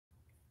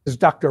This is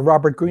Dr.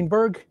 Robert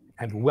Greenberg,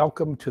 and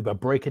welcome to the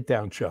Break It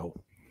Down Show.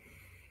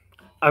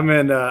 I'm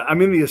in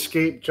the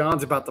escape.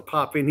 John's about to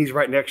pop in. He's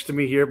right next to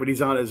me here, but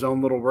he's on his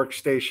own little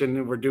workstation.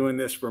 And we're doing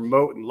this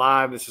remote and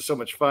live. This is so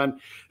much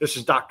fun. This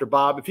is Dr.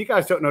 Bob. If you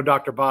guys don't know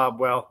Dr. Bob,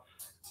 well,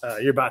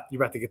 you're about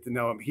to get to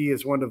know him. He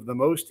is one of the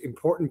most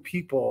important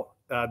people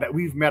that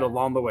we've met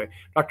along the way.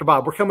 Dr.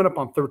 Bob, we're coming up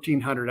on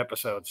 1,300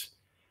 episodes.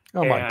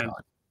 Oh my God.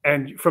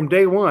 And from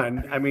day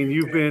one, I mean,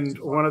 you've been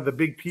one of the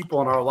big people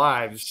in our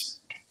lives,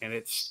 and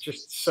it's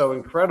just so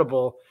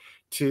incredible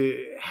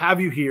to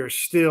have you here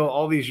still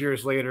all these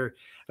years later.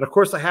 And of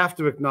course, I have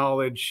to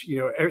acknowledge,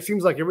 it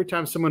seems like every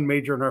time someone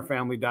major in our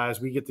family dies,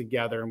 we get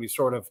together and we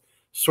sort of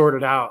sort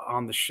it out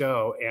on the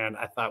show. And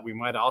I thought we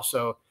might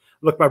also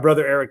look, my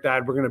brother Eric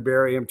died. We're going to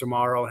bury him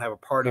tomorrow and have a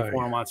party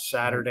for him on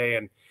Saturday.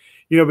 And,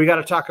 we got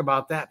to talk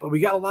about that. But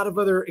we got a lot of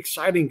other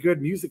exciting,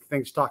 good music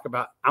things to talk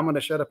about. I'm going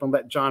to shut up and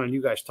let John and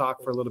you guys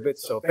talk for a little bit.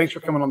 So thanks for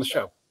coming on the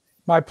show.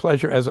 My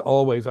pleasure, as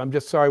always. I'm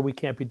just sorry we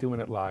can't be doing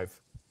it live.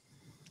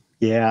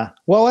 Yeah.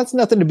 Well, that's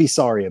nothing to be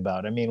sorry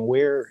about. I mean,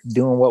 we're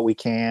doing what we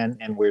can,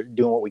 and we're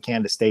doing what we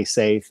can to stay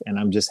safe. And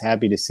I'm just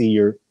happy to see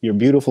your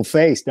beautiful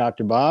face,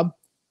 Dr. Bob.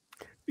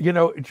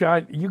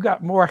 John, you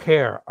got more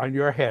hair on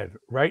your head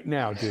right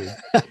now, dude,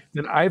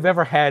 than I've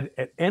ever had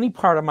at any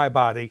part of my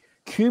body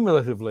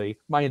cumulatively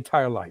my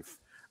entire life.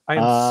 I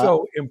am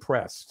so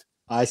impressed.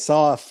 I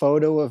saw a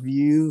photo of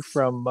you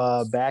from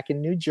back in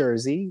New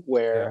Jersey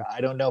where I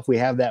don't know if we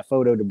have that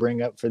photo to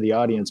bring up for the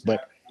audience,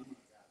 but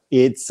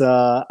it's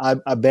I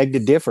beg to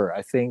differ.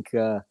 I think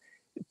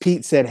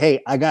Pete said,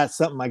 "Hey, I got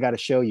something I got to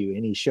show you,"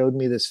 and he showed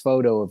me this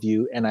photo of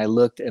you, and I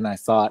looked and I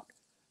thought,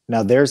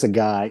 now there's a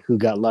guy who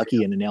got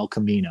lucky in an El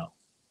Camino.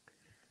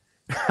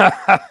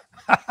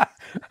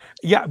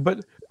 Yeah,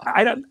 but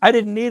I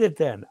didn't need it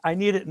then. I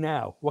need it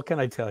now. What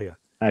can I tell you?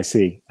 I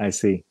see.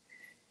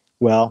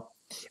 Well,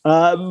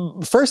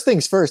 first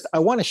things first, I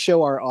want to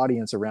show our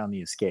audience around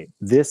the escape.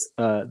 This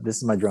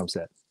is my drum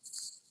set.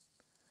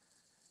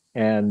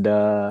 And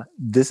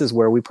this is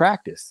where we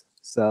practice.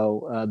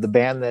 So the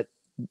band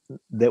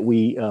that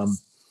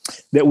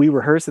we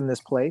rehearse in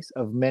this place,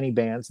 of many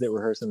bands that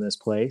rehearse in this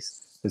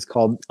place, is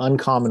called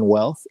Uncommon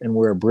Wealth, and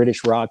we're a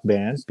British rock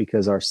band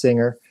because our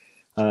singer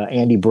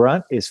Andy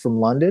Brunt is from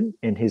London,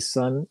 and his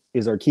son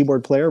is our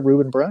keyboard player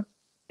Reuben Brunt,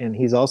 and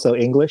he's also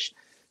English.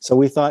 So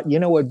we thought,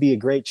 what would be a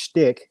great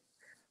shtick?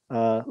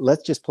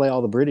 Let's just play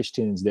all the British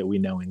tunes that we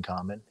know in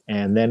common,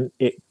 and then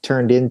it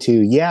turned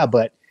into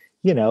but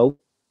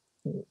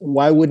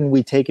why wouldn't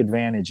we take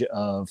advantage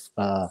of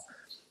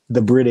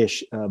the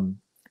British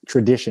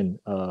tradition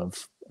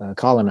of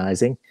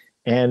colonizing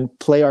and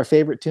play our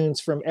favorite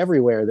tunes from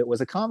everywhere that was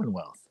a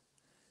Commonwealth?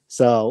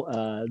 So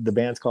the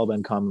band's called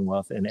Uncommon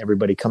Wealth, and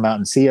everybody come out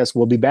and see us.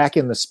 We'll be back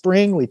in the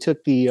spring. We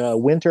took the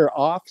winter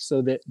off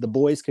so that the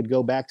boys could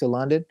go back to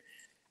London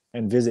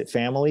and visit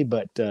family,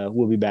 but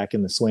we'll be back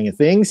in the swing of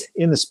things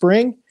in the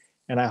spring.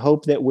 And I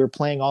hope that we're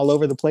playing all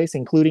over the place,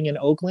 including in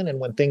Oakland. And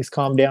when things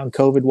calm down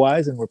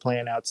COVID-wise and we're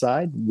playing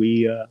outside,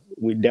 we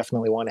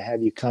definitely want to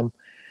have you come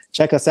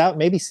check us out,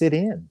 maybe sit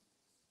in.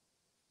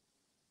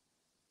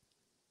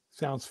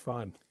 Sounds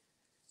fun.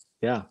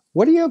 Yeah.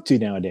 What are you up to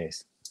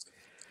nowadays?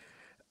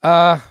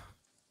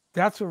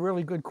 That's a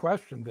really good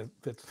question.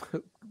 That's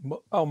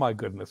oh my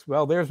goodness.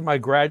 Well, there's my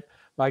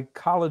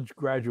college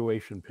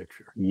graduation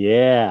picture.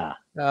 Yeah.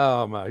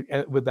 Oh my!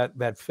 With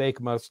that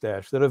fake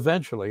mustache that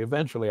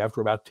eventually,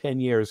 after about 10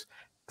 years,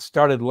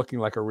 started looking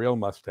like a real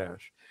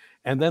mustache.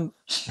 And then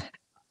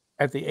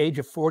at the age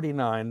of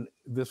 49,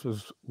 this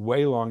was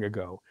way long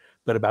ago,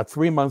 but about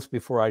 3 months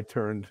before I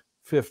turned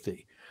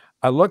 50,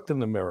 I looked in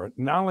the mirror.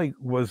 Not only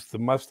was the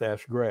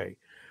mustache gray,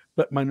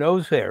 but my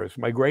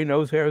gray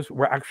nose hairs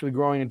were actually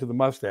growing into the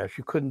mustache.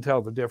 You couldn't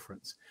tell the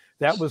difference.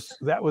 That was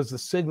the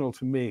signal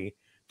to me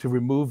to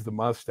remove the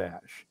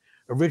mustache.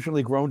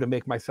 Originally grown to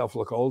make myself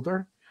look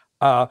older.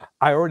 I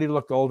already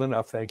looked old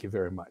enough. Thank you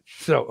very much.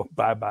 So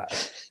bye-bye.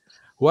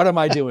 What am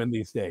I doing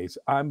these days?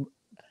 I'm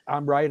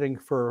writing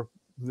for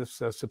this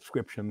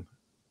subscription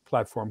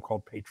platform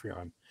called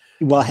Patreon.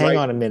 Well, hang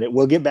on a minute.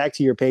 We'll get back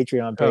to your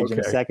Patreon page in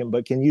a second,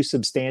 but can you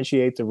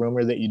substantiate the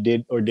rumor that you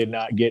did or did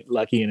not get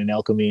lucky in an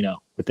El Camino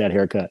with that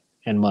haircut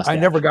and mustache?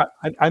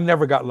 I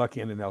never got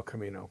lucky in an El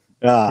Camino.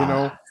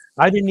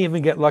 I didn't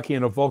even get lucky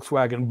in a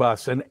Volkswagen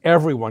bus, and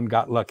everyone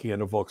got lucky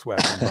in a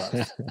Volkswagen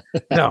bus.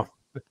 No,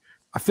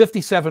 a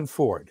 57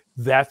 Ford.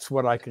 That's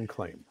what I can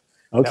claim.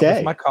 Okay. That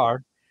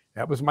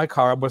was my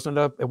car. It wasn't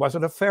a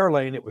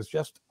Fairlane. It was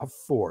just a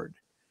Ford.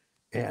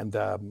 And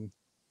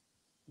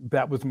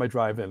that was my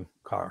drive-in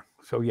car.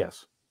 So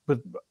yes, but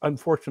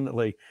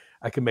unfortunately,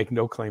 I can make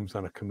no claims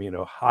on a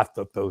Camino. Hot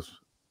that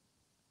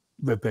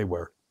they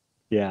were.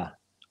 Yeah.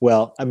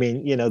 Well, I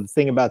mean, the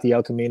thing about the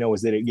El Camino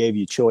was that it gave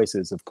you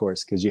choices, of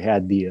course, because you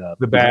had the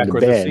back or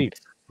bed. the seat.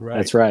 Right.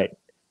 That's right.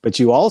 But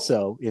you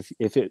also, if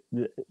it,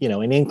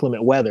 in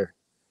inclement weather,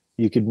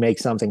 you could make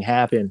something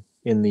happen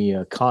in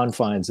the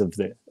confines of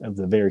the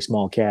very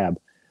small cab.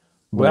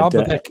 But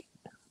the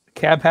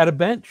cab had a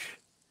bench.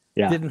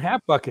 Yeah. It didn't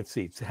have bucket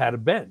seats. It had a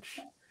bench.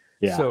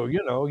 Yeah. So,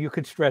 you know, you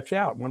could stretch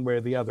out one way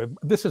or the other.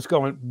 This is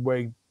going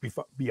way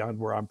beyond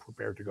where I'm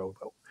prepared to go,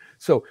 though.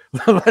 So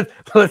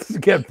let's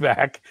get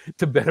back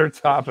to better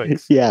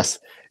topics. Yes.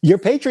 Your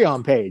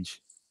Patreon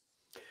page.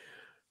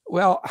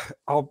 Well,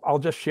 I'll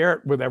just share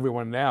it with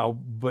everyone now,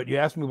 but you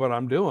asked me what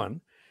I'm doing.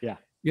 Yeah.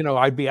 You know,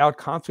 I'd be out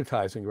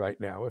concertizing right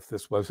now if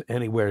this was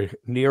anywhere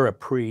near a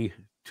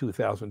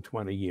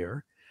pre-2020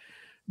 year.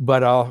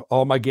 But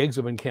all my gigs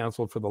have been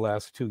canceled for the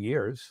last 2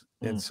 years.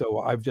 And so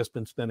I've just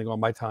been spending all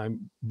my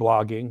time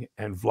blogging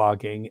and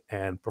vlogging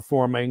and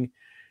performing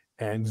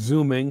and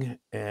Zooming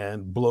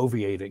and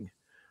bloviating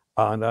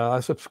on a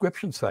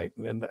subscription site.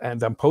 And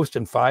I'm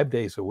posting 5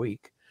 days a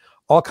week,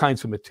 all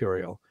kinds of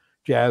material,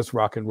 jazz,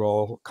 rock and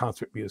roll,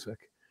 concert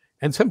music,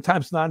 and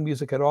sometimes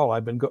non-music at all.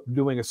 I've been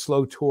doing a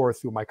slow tour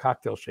through my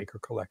cocktail shaker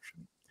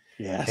collection.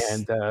 Yes.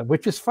 And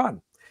which is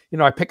fun. You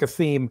know, I pick a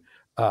theme,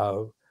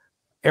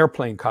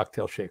 airplane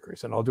cocktail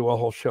shakers, and I'll do a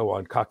whole show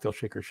on cocktail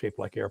shakers shaped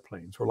like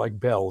airplanes or like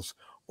bells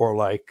or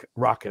like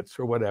rockets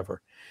or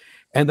whatever.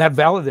 And that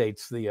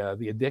validates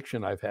the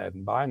addiction I've had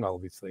in buying all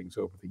of these things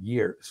over the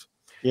years.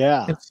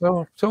 Yeah. And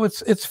so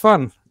it's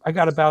fun. I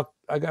got about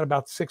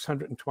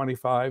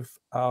 625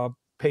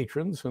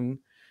 patrons, and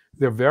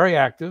they're very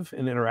active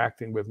in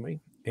interacting with me,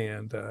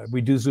 and we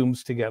do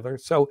Zooms together.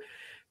 So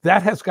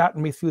that has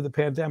gotten me through the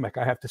pandemic.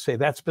 I have to say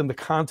that's been the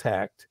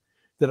contact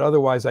that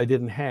otherwise I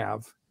didn't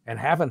have and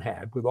haven't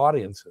had with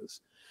audiences.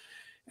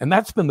 And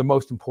that's been the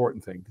most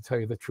important thing, to tell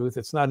you the truth.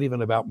 It's not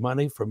even about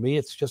money for me.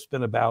 It's just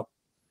been about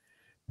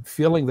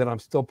feeling that I'm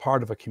still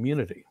part of a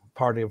community,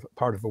 part of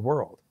a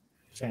world.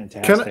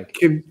 Fantastic.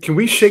 Can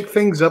we shake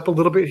things up a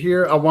little bit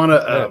here? I want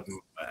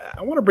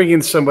to bring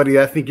in somebody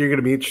I think you're going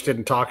to be interested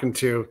in talking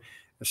to.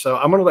 So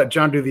I'm going to let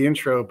John do the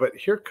intro, but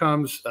here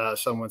comes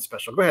someone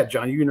special. Go ahead,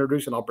 John. You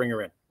introduce and I'll bring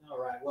her in. All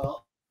right.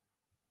 Well,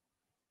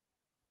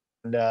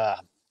 and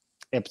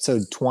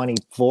episode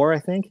 24, I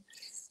think,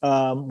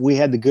 we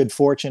had the good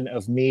fortune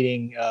of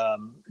meeting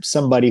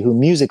somebody who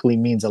musically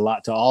means a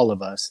lot to all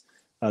of us,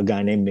 a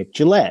guy named Mick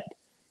Gillette.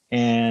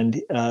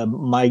 And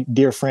my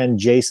dear friend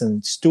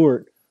Jason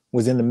Stewart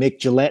was in the Mick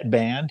Gillette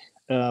band.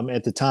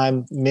 At the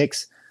time,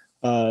 Mick's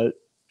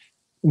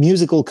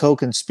musical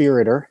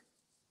co-conspirator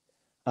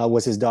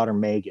was his daughter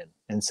Megan.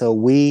 And so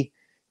we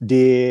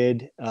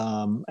did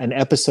an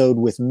episode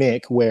with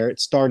Mick where it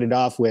started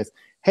off with,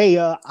 hey,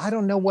 I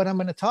don't know what I'm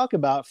going to talk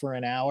about for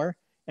an hour.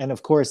 And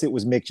of course, it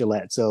was Mick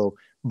Gillette. So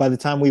by the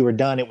time we were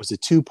done, it was a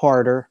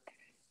two-parter.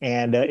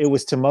 And it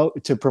was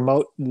to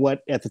promote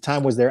what at the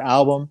time was their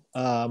album,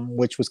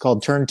 which was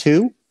called Turn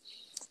 2.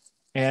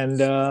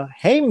 And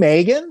hey,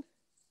 Megan.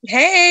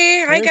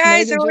 Hey, hi,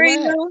 guys. Megan How are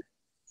Gillette. you?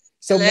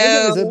 So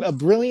Hello. Megan is a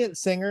brilliant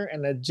singer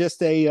and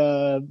just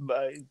a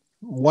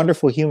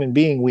wonderful human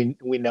being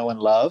we know and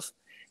love.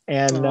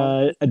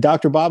 And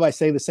Dr. Bob, I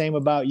say the same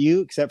about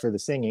you, except for the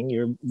singing.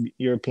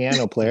 You're a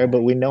piano player,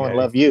 but we know and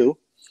love you.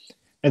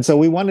 And so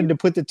we wanted to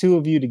put the two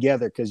of you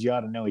together because you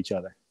ought to know each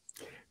other.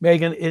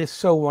 Megan, it is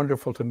so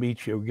wonderful to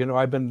meet you. You know,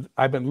 I've been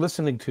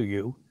listening to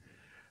you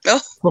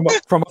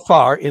from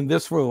afar in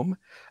this room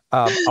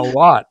a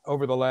lot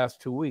over the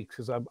last 2 weeks,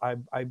 because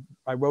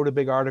I wrote a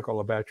big article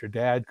about your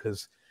dad,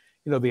 because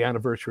you know the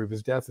anniversary of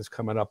his death is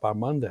coming up on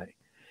Monday.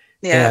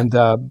 Yeah.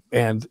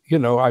 And you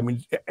know, I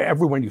mean,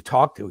 everyone you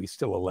talk to, he's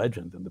still a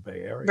legend in the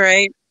Bay Area.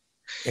 Right.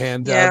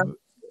 And Yeah.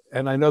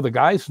 And I know the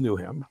guys knew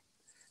him,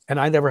 and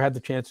I never had the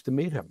chance to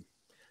meet him.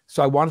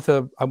 So I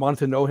wanted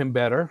to know him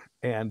better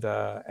and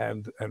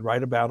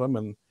write about him.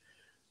 And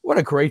what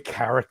a great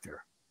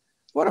character!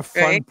 What a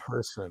fun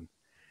person!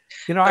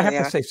 You know, I have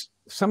to say,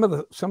 some of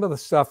the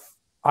stuff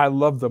I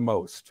love the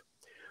most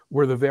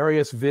were the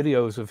various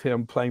videos of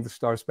him playing the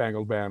Star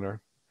Spangled Banner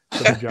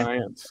for the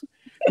Giants,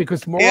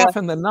 because more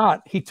often than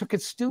not, he took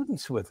his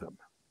students with him.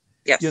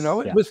 Yes. You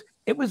know,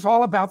 it was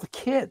all about the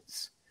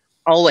kids.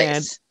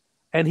 Always.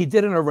 And he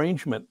did an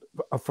arrangement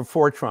for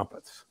 4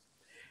 trumpets,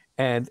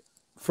 and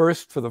for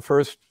the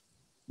first,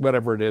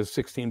 whatever it is,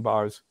 16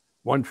 bars,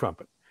 1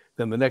 trumpet.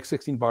 Then the next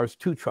 16 bars,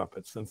 2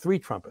 trumpets, then 3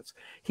 trumpets.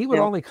 He would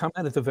only come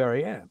in at the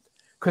very end,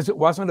 because it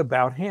wasn't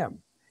about him.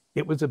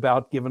 It was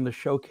about giving the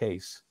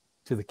showcase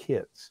to the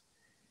kids.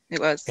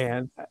 It was.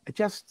 And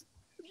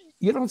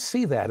you don't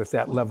see that at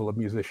that level of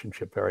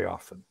musicianship very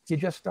often. You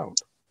just don't.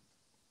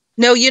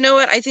 No, you know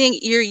what? I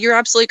think you're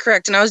absolutely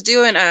correct. And I was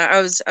doing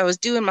I was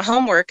doing my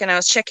homework, and I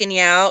was checking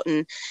you out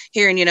and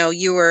hearing, you know,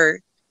 you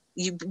were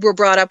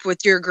brought up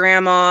with your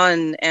grandma,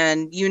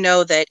 and you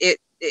know that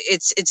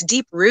it's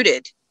deep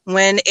rooted.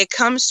 When it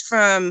comes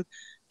from,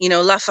 you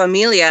know, La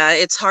Familia,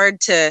 it's hard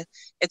to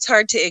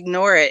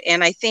ignore it.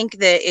 And I think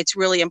that it's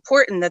really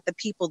important that the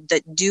people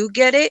that do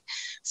get it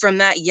from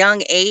that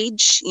young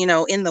age, you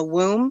know, in the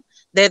womb,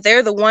 that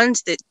they're the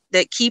ones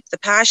that keep the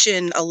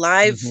passion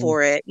alive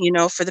for it, you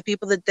know, for the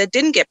people that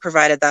didn't get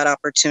provided that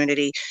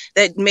opportunity,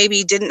 that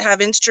maybe didn't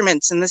have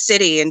instruments in the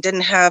city and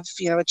didn't have,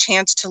 you know, a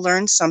chance to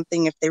learn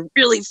something if they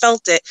really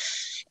felt it.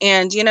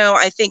 And, you know,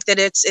 I think that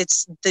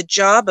it's the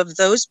job of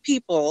those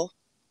people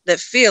that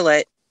feel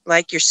it,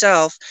 like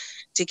yourself,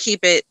 to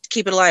keep it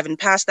alive and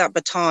pass that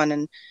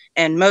baton.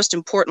 And most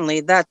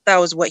importantly, that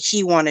was what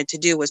he wanted to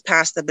do, was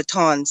pass the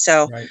baton.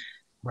 So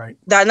Right.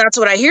 that's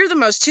what I hear the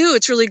most too.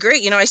 It's really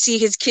great. I see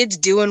his kids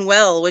doing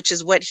well, which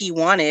is what he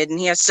wanted. And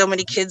he has so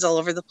many kids all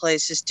over the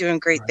place just doing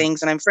great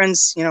things. And I'm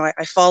friends,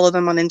 I follow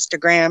them on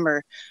Instagram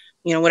or,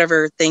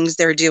 whatever things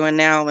they're doing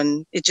now.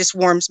 And it just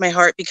warms my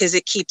heart because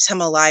it keeps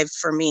him alive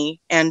for me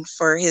and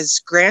for his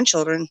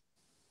grandchildren.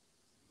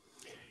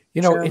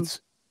 It's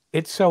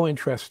so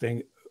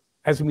interesting.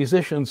 As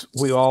musicians,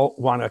 we all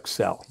want to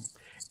excel.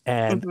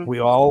 And we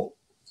all,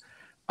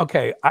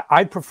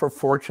 I prefer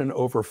fortune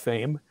over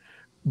fame.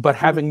 But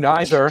having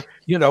neither,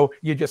 you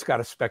just got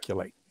to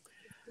speculate.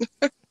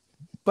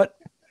 But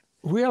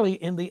really,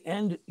 in the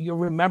end, you're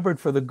remembered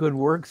for the good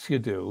works you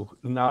do,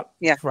 not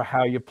for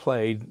how you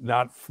played,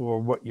 not for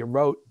what you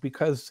wrote,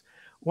 because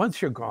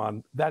once you're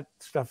gone, that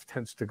stuff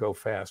tends to go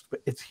fast.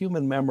 But it's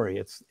human memory.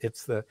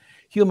 It's the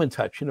human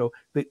touch,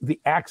 the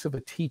acts of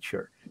a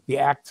teacher, the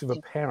acts of a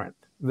parent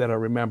that are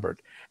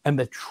remembered and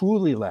that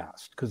truly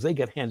last, because they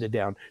get handed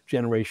down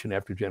generation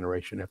after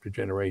generation after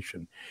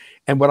generation.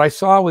 And what I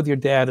saw with your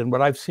dad and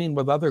what I've seen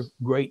with other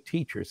great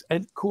teachers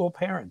and cool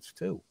parents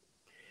too,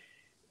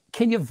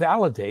 can you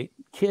validate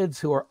kids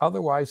who are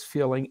otherwise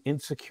feeling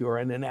insecure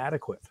and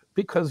inadequate?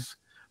 Because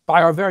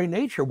by our very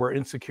nature, we're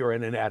insecure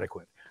and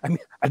inadequate. I mean,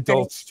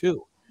 adults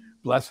too,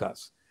 bless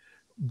us.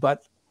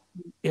 But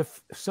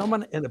if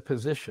someone in a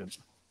position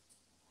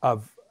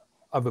of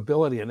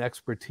ability and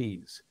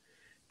expertise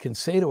can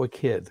say to a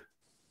kid,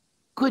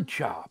 good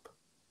job,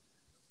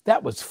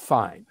 that was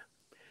fine,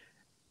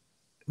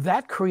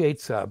 that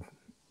creates a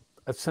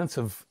sense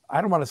of,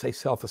 I don't want to say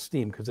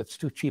self-esteem because it's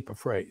too cheap a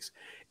phrase.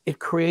 It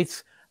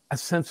creates a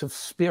sense of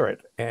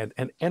spirit and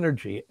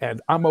energy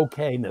and I'm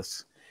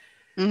okayness.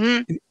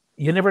 You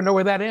never know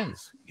where that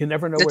ends. You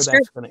never know where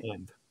that's going to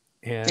end.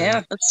 And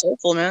yeah, that's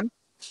soulful, man.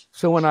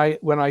 So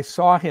when I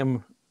saw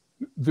him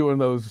doing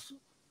those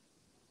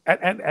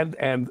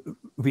and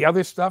the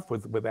other stuff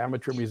with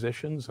amateur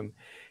musicians, and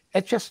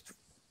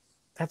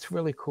that's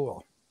really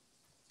cool.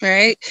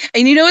 Right.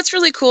 And what's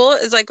really cool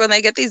is like when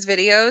I get these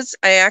videos,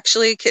 I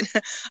actually can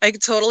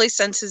totally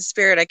sense his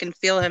spirit. I can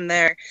feel him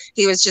there.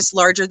 He was just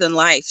larger than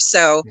life.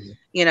 So,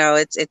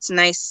 it's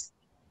nice.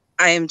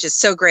 I am just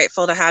so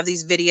grateful to have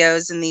these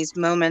videos and these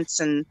moments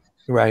and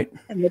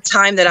the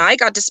time that I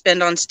got to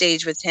spend on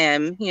stage with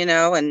him,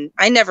 and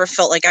I never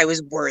felt like I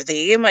was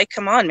worthy. I'm like,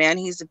 come on, man,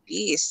 he's a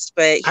beast.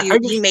 But he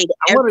tried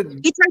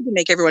to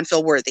make everyone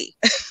feel worthy.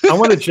 I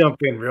want to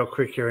jump in real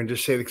quick here and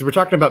just say, because we're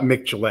talking about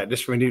Mick Gillette,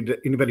 just for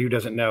anybody who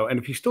doesn't know. And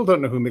if you still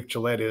don't know who Mick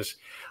Gillette is,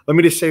 let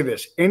me just say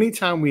this.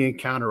 Anytime we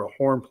encounter a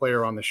horn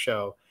player on the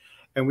show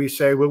and we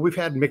say, well, we've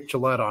had Mick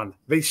Gillette on,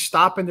 they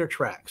stop in their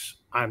tracks.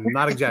 I'm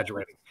not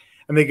exaggerating.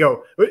 And they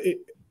go,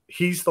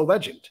 he's the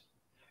legend.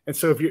 And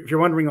so if you're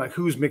wondering, like,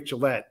 who's Mick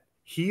Gillette,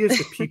 he is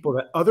the people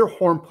that other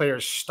horn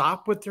players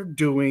stop what they're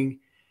doing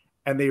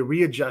and they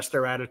readjust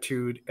their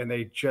attitude and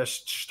they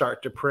just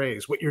start to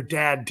praise what your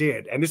dad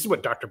did. And this is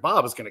what Dr.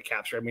 Bob is going to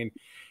capture. I mean,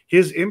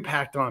 his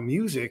impact on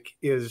music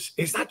is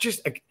not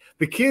just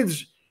the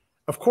kids,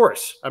 of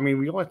course. I mean,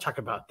 we want to talk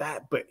about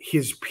that, but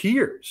his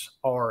peers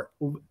are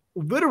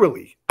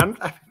literally,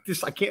 I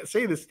can't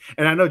say this.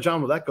 And I know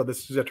John will echo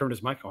this as I turn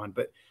his mic on,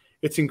 but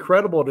it's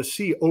incredible to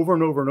see over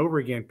and over and over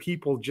again,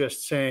 people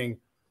just saying,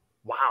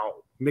 wow,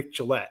 Mick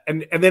Gillette.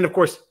 And then, of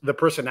course, the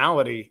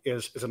personality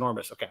is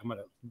enormous. Okay, I'm going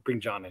to bring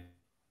John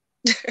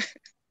in.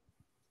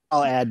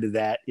 I'll add to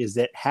that is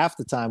that half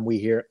the time we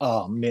hear,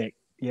 oh, Mick,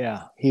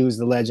 yeah, he was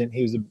the legend.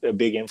 He was a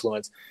big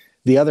influence.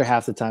 The other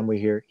half the time we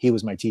hear, he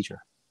was my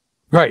teacher.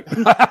 Right.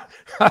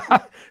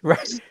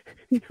 Right.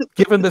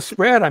 Given the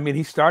spread, I mean,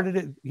 he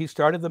started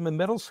them in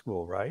middle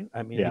school, right?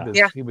 I mean,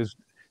 he was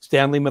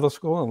Stanley Middle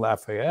School in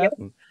Lafayette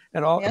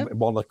and all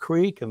Walnut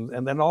Creek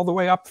and then all the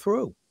way up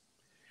through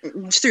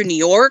New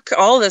York,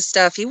 all this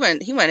stuff. He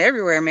went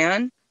everywhere,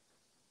 man.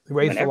 He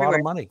raised a lot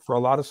of money for a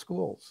lot of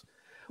schools.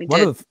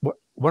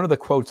 One of the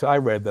quotes I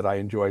read that I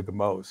enjoyed the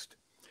most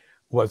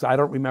was, I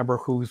don't remember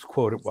whose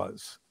quote it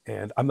was,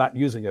 and I'm not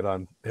using it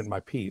in my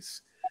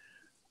piece,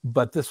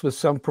 but this was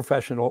some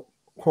professional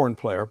horn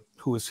player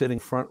who was sitting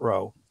front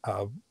row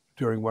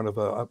during one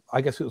of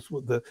I guess it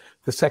was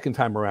the second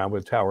time around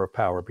with Tower of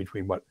Power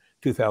between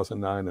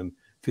 2009 and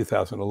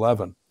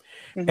 2011.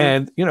 Mm-hmm.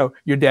 And,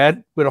 your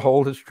dad would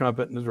hold his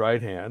trumpet in his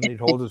right hand, he'd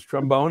hold his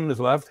trombone in his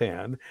left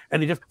hand,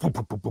 and he'd just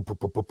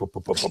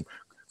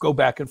go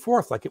back and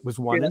forth like it was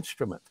one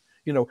instrument,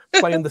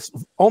 playing this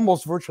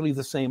almost virtually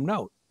the same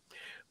note.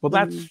 Well,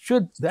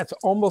 that's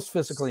almost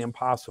physically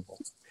impossible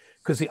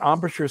because the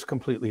embouchure is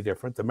completely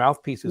different. The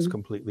mouthpiece is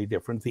completely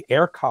different. The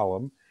air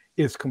column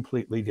is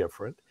completely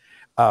different.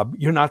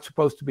 You're not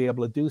supposed to be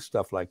able to do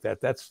stuff like that.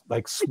 That's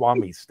like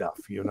Swami stuff,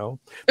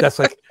 That's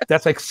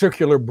like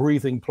circular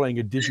breathing, playing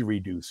a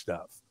didgeridoo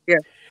stuff. Yeah.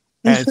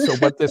 And so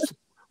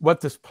what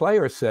this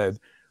player said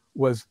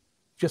was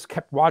just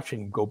kept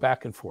watching go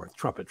back and forth,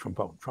 trumpet,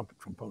 trombone, trumpet,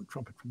 trombone,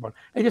 trumpet, trombone.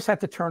 And just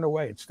had to turn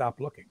away and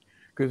stop looking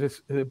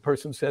because the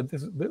person said,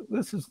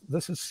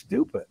 "This is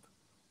stupid."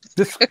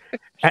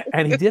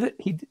 And he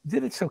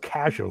did it so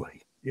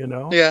casually,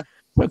 Yeah.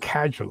 Well,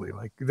 casually,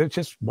 like that's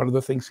just one of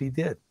the things he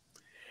did.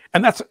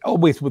 And that's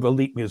always with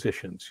elite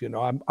musicians. You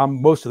know,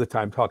 I'm most of the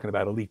time talking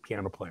about elite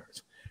piano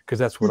players because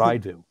that's what I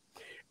do.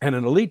 And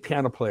an elite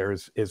piano player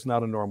is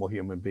not a normal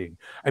human being.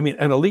 I mean,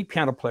 an elite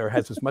piano player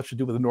has as much to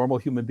do with a normal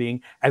human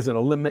being as an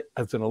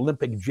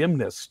Olympic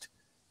gymnast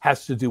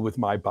has to do with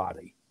my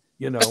body.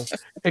 You know,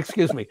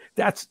 excuse me.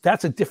 That's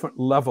a different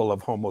level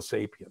of Homo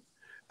sapien.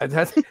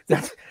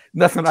 That's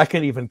nothing I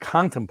can even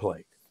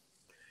contemplate.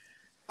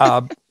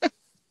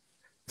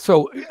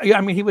 So, yeah,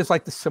 I mean, he was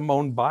like the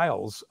Simone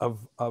Biles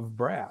of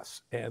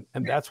brass. And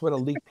that's what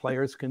elite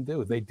players can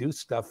do. They do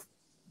stuff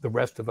the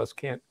rest of us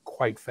can't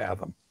quite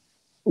fathom.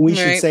 We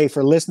should say,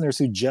 for listeners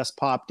who just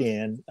popped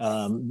in,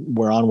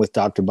 we're on with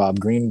Dr.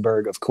 Bob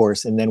Greenberg, of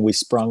course, and then we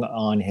sprung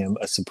on him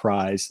a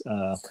surprise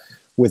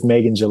with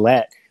Megan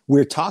Gillette.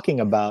 We're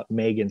talking about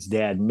Megan's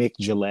dad, Mick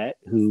Gillette,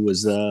 who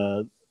was,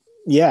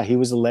 he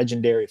was a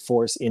legendary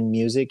force in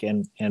music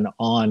and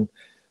on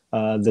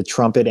the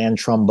trumpet and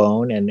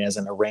trombone, and as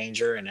an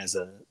arranger and as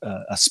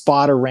a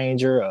spot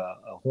arranger,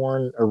 a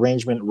horn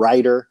arrangement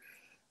writer.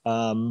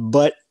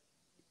 But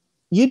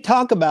you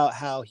talk about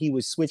how he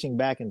was switching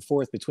back and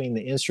forth between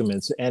the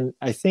instruments. And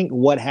I think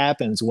what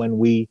happens when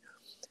we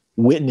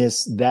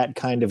witness that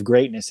kind of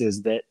greatness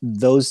is that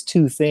those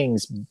two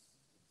things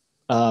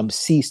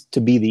ceased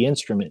to be the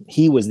instrument.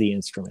 He was the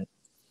instrument.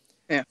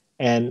 Yeah.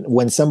 And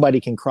when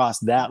somebody can cross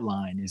that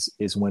line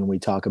is when we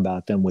talk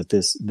about them with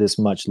this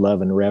much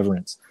love and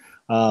reverence.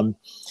 You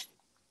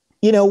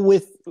know,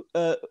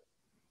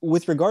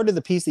 with regard to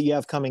the piece that you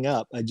have coming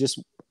up,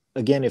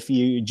 again, if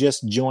you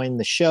just joined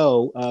the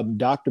show,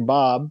 Dr.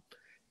 Bob,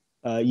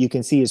 you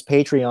can see his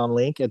Patreon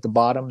link at the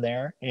bottom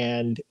there,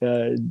 and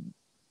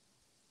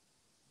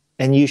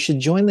you should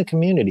join the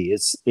community.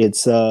 It's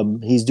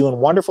he's doing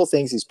wonderful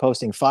things. He's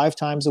posting 5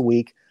 times a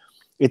week.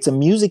 It's a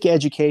music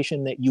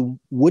education that you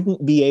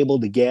wouldn't be able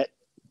to get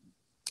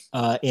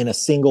in a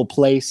single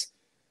place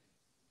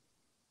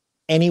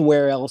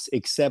anywhere else,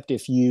 except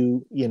if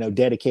you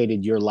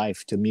dedicated your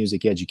life to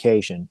music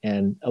education.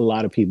 And a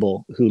lot of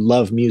people who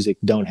love music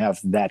don't have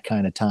that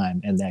kind of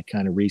time and that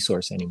kind of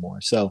resource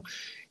anymore. So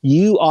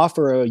you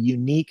offer a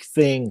unique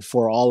thing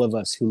for all of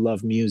us who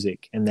love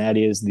music, and that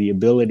is the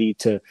ability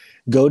to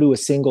go to a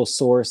single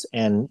source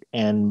and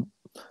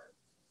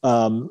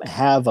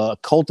have a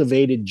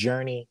cultivated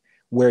journey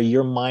where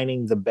you're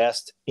mining the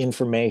best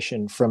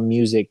information from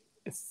music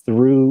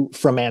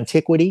from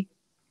antiquity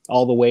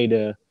all the way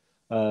to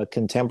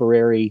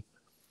contemporary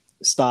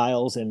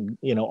styles, and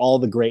all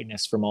the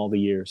greatness from all the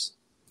years.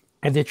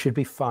 And it should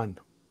be fun.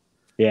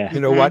 Yeah. You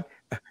know what?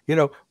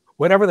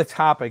 Whatever the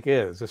topic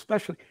is,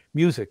 especially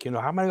music,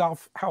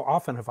 how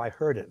often have I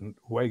heard it? And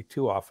way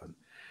too often.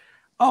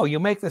 Oh, you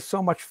make this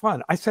so much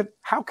fun. I said,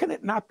 how can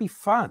it not be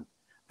fun?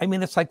 I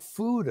mean, it's like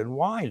food and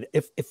wine.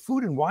 If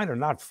food and wine are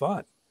not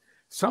fun,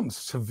 something's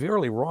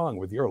severely wrong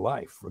with your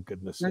life, for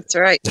goodness sake. That's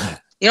right.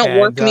 You don't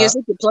work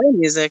music, you play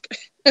music.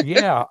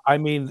 Yeah, I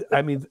mean,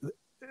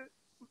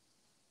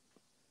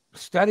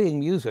 studying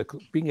music,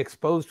 being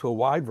exposed to a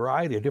wide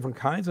variety of different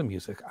kinds of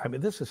music. I mean,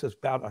 this is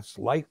about as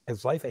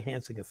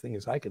life-enhancing a thing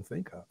as I can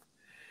think of.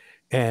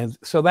 And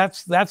so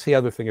that's the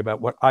other thing about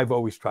what I've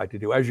always tried to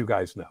do, as you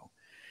guys know,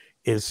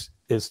 is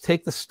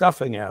take the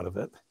stuffing out of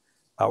it,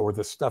 or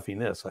the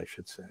stuffiness, I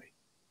should say,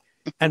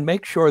 and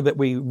make sure that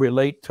we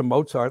relate to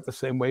Mozart the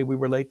same way we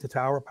relate to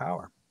Tower of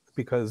Power,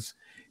 because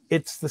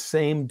it's the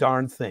same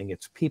darn thing.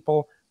 It's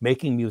people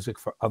making music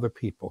for other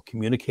people,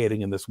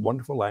 communicating in this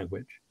wonderful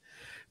language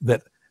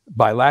that,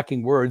 by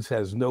lacking words,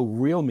 has no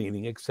real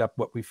meaning except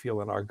what we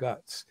feel in our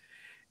guts.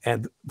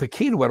 And the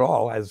key to it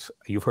all, as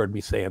you've heard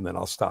me say, and then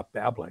I'll stop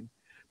babbling,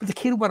 but the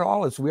key to it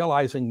all is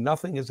realizing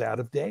nothing is out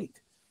of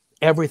date.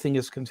 Everything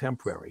is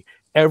contemporary.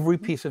 Every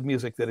piece of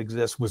music that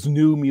exists was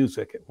new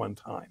music at one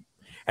time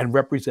and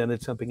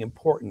represented something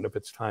important of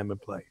its time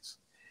and place.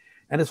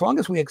 And as long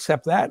as we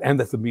accept that, and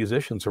that the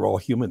musicians are all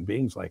human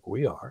beings like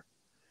we are,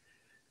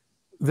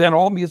 then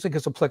all music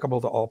is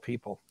applicable to all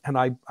people. And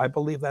I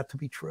believe that to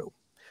be true.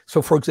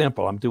 So, for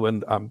example,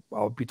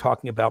 I'll be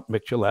talking about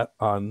Mick Gillette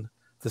on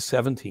the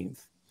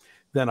 17th.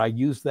 Then I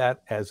use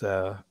that as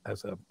a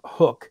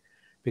hook,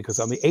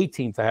 because on the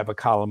 18th, I have a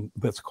column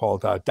that's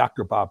called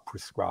Dr. Bob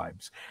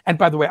Prescribes. And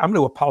by the way, I'm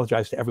going to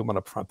apologize to everyone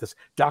up front. This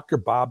Dr.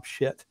 Bob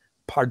shit,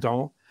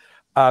 pardon.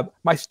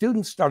 My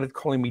students started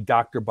calling me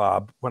Dr.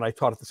 Bob when I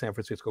taught at the San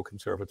Francisco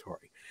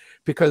Conservatory,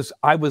 because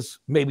I was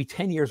maybe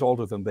 10 years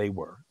older than they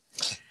were.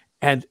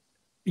 And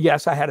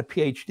yes, I had a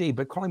PhD,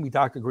 but calling me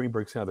Dr.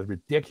 Greenberg sounded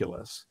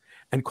ridiculous.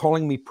 And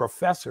calling me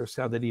professor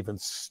sounded even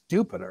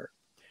stupider.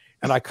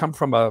 And I come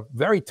from a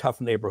very tough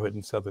neighborhood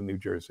in southern New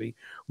Jersey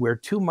where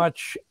too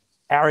much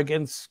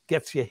arrogance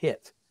gets you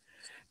hit.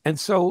 And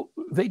so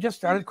they just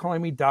started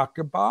calling me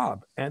Dr.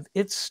 Bob, and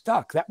it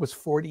stuck. That was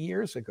 40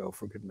 years ago,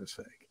 for goodness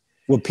sake.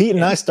 Well, Pete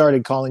and I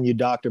started calling you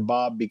Dr.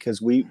 Bob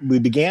because we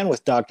began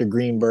with Dr.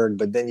 Greenberg,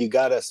 but then you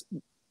got us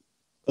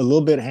a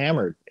little bit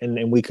hammered,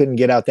 and we couldn't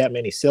get out that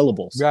many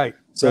syllables. Right.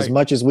 So as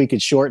much as we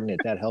could shorten it,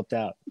 that helped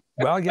out.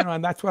 Well,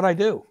 and that's what I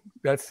do.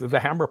 That's the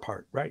hammer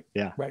part, right?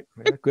 Yeah. Right.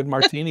 A good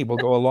martini will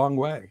go a long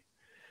way.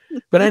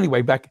 But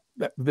anyway, back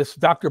this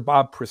Dr.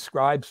 Bob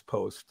Prescribes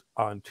post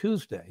on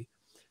Tuesday.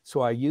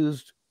 So I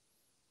used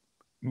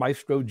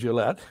Maestro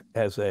Gillette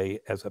as a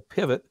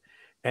pivot.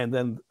 And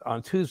then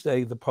on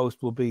Tuesday, the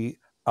post will be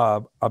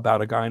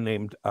about a guy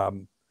named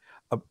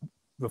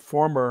the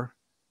former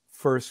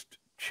first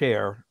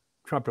chair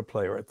trumpet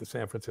player at the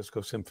San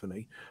Francisco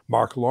Symphony,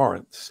 Mark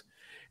Lawrence.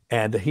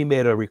 And he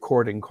made a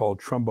recording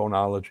called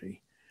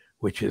Trombonology,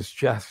 which is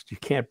just, you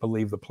can't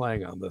believe the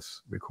playing on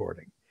this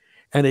recording.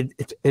 And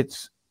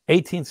it's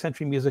 18th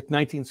century music,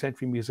 19th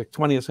century music,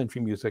 20th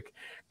century music.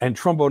 And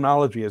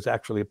Trombonology is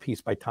actually a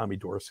piece by Tommy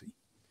Dorsey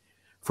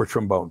for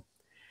trombone.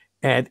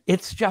 And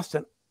it's just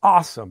an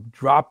awesome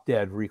drop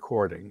dead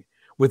recording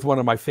with one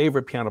of my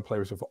favorite piano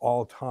players of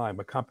all time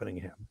accompanying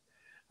him,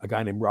 a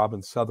guy named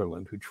Robin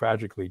Sutherland, who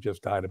tragically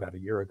just died about a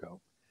year ago.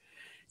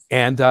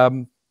 And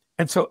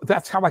so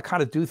that's how I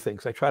kind of do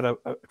things. I try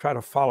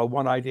to follow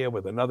one idea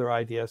with another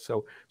idea.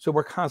 So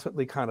we're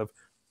constantly kind of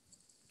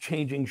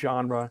changing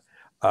genre,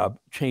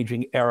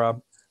 changing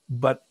era,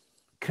 but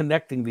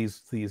connecting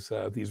these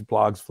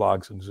blogs,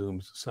 vlogs, and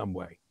Zooms some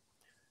way.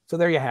 So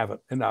there you have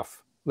it.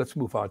 Enough. Let's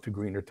move on to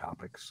greener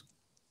topics.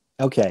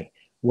 Okay.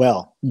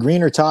 Well,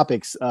 greener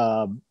topics.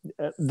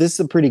 This is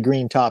a pretty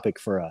green topic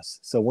for us,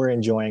 so we're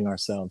enjoying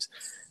ourselves.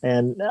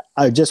 And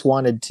I just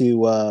wanted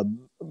to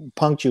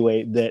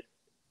punctuate that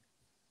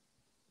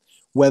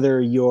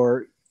whether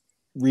you're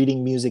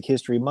reading Music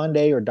History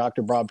Monday or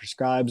Dr. Bob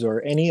Prescribes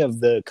or any of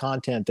the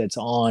content that's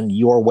on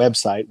your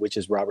website, which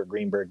is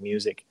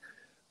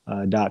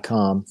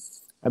robertgreenbergmusic.com,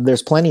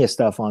 there's plenty of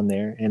stuff on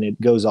there, and it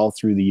goes all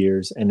through the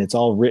years, and it's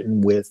all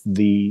written with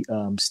the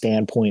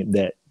standpoint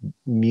that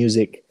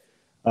music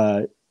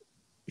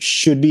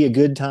should be a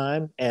good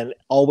time and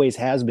always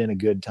has been a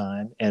good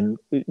time. And,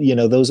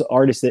 those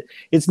artists that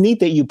it's neat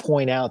that you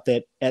point out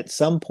that at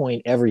some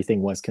point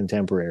everything was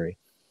contemporary.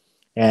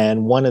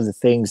 And one of the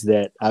things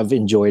that I've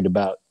enjoyed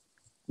about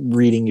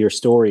reading your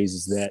stories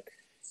is that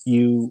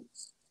you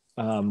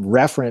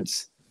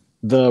reference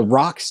the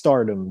rock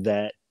stardom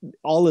that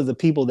all of the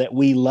people that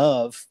we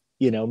love,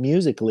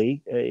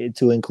 musically,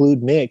 to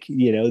include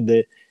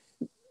Mick,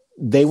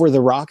 they were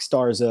the rock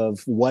stars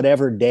of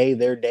whatever day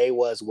their day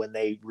was when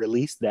they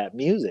released that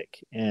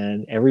music.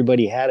 And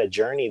everybody had a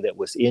journey that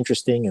was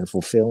interesting and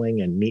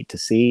fulfilling and neat to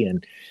see.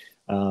 And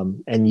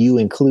you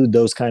include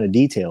those kind of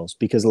details,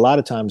 because a lot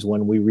of times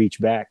when we reach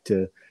back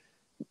to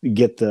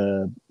get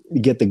the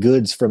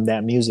goods from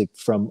that music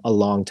from a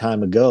long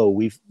time ago,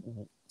 we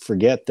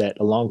forget that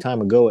a long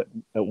time ago at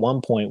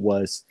one point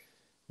was,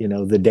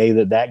 the day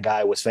that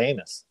guy was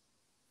famous.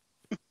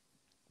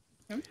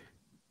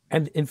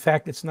 And in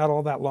fact, it's not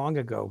all that long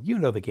ago. You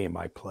know the game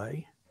I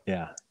play.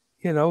 Yeah.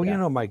 You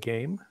know my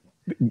game.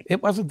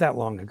 It wasn't that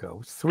long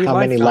ago. How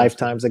many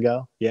lifetimes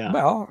ago? Yeah.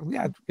 Well,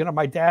 yeah.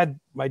 My dad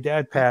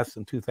passed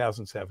in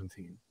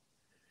 2017,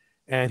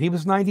 and he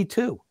was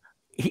 92.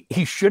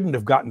 He shouldn't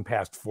have gotten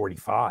past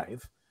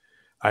 45.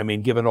 I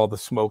mean, given all the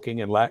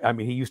smoking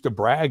and he used to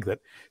brag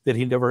that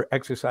he never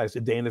exercised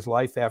a day in his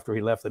life after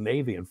he left the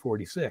Navy in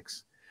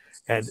 46.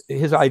 And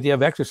his idea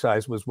of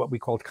exercise was what we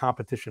called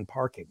competition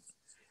parking.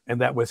 And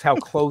that was how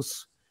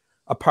close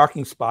a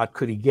parking spot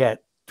could he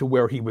get to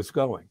where he was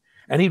going.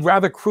 And he'd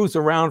rather cruise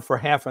around for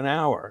half an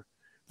hour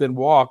than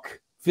walk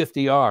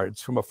 50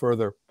 yards from a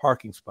further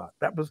parking spot.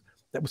 That was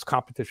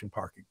competition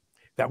parking.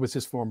 That was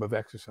his form of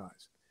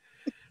exercise.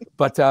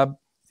 But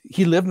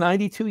he lived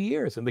 92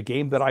 years. And the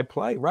game that I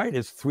play, right,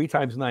 is 3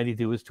 times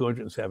 92 is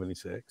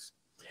 276.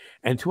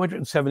 And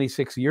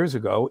 276 years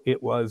ago,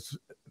 it was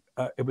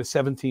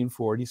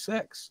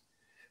 1746.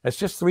 That's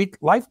just three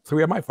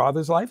of my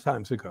father's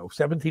lifetimes ago,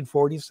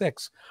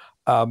 1746.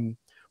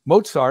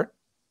 Mozart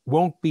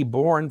won't be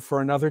born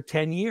for another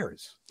 10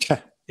 years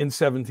in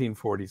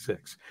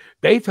 1746.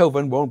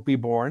 Beethoven won't be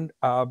born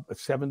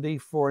 70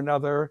 for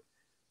another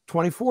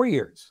 24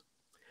 years.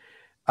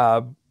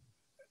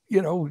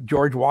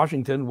 George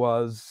Washington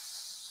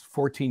was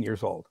 14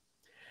 years old.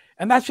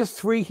 And that's just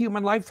 3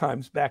 human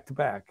lifetimes back to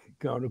back,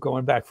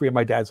 going back 3 of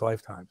my dad's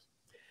lifetimes.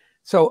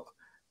 So,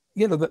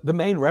 the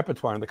main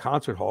repertoire in the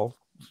concert hall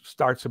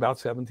starts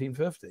about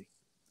 1750,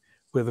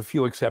 with a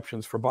few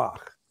exceptions for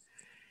Bach.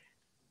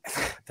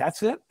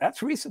 That's it.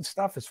 That's recent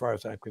stuff as far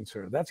as I'm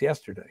concerned. That's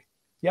yesterday.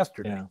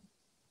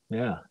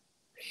 Yeah.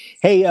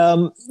 Hey,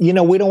 we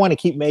don't want to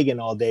keep Megan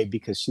all day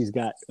because she's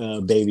got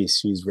babies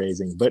she's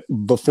raising. But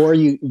before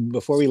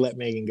we let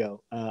Megan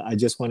go, I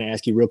just want to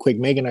ask you real quick,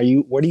 Megan,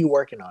 what are you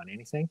working on?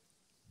 Anything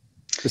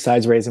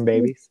besides raising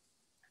babies?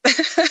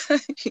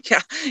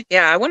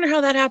 Yeah. I wonder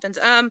how that happens.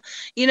 At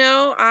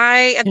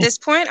this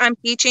point, I'm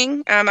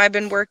teaching. I've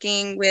been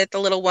working with the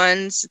little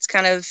ones. It's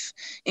kind of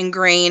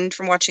ingrained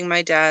from watching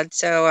my dad.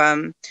 So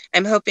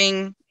I'm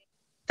hoping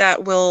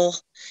that will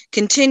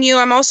continue.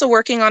 I'm also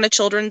working on a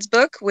children's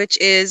book, which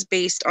is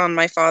based on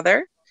my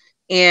father.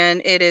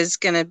 and it is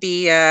going to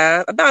be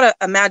about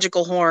a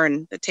magical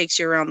horn that takes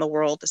you around the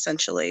world,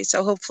 essentially.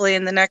 So hopefully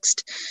in the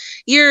next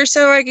year or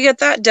so, I can get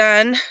that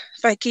done.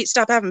 If I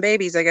stop having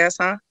babies, I guess,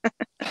 huh?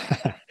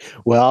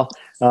 Well,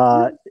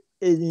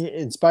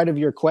 in spite of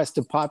your quest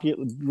to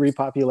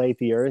repopulate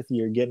the earth,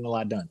 you're getting a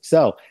lot done.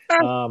 So,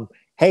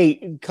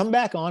 hey, come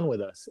back on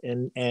with us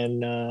and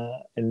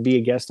be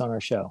a guest on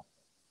our show.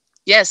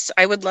 Yes,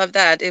 I would love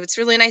that. It's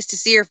really nice to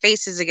see your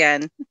faces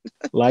again.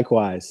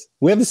 Likewise,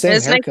 we have the same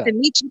haircut. Nice to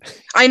meet you.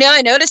 I know.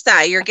 I noticed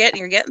that you're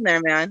getting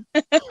there, man.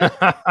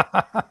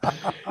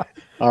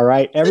 All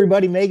right,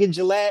 everybody. Megan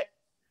Gillette.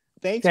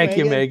 Thank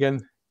you,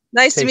 Megan.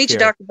 Nice to meet you,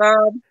 Dr.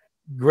 Bob.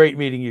 Great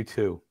meeting you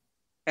too.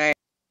 All right.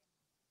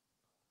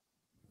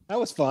 That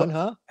was fun,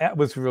 huh? That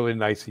was really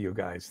nice of you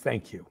guys.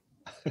 Thank you.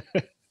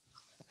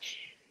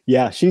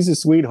 Yeah, she's a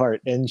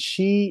sweetheart. And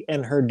she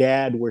and her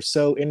dad were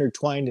so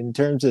intertwined in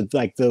terms of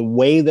like the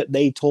way that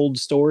they told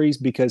stories,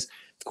 because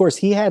of course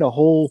he had a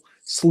whole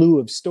slew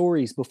of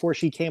stories before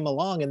she came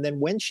along. And then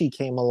when she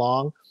came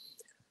along,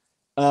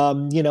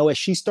 as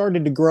she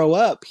started to grow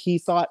up, he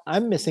thought,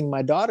 I'm missing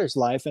my daughter's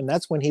life. And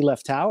that's when he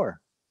left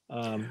Tower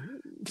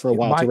for a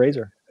while to raise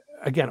her.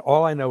 Again,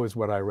 all I know is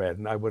what I read,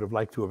 and I would have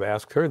liked to have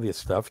asked her this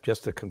stuff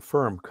just to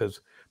confirm,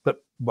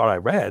 but what I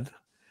read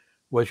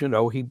was,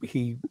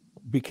 he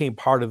became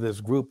part of this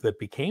group that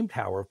became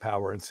Tower of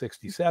Power in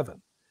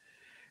 '67,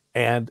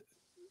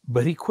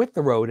 but he quit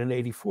the road in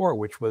 '84,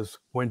 which was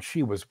when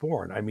she was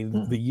born. I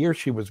mean, the year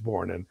she was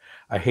born, and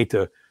I hate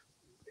to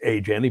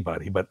age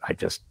anybody, but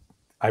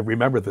I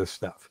remember this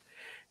stuff.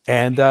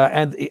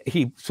 And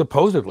he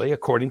supposedly,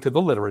 according to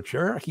the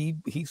literature, he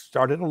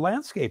started a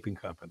landscaping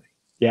company.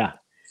 Yeah.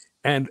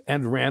 And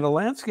ran a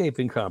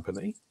landscaping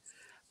company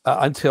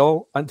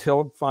until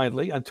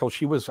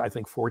she was, I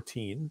think,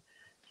 14,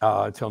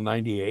 until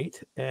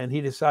 '98, and he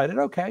decided,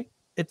 okay,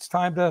 it's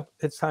time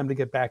to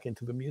get back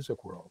into the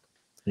music world.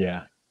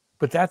 Yeah.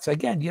 But that's,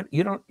 again,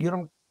 you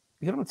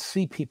don't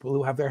see people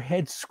who have their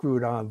heads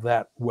screwed on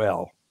that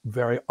well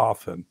very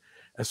often,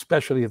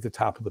 especially at the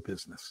top of the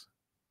business.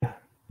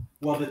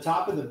 Well, the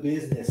top of the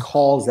business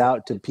calls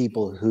out to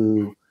people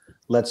who,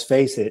 let's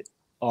face it,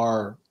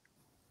 are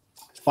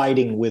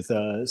fighting with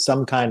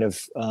some kind of,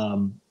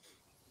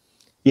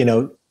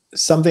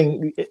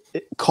 something,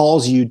 it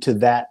calls you to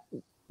that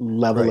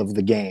level of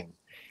the game.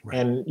 Right.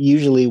 And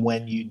usually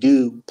when you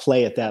do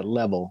play at that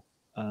level,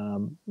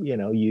 God,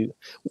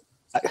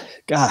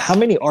 how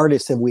many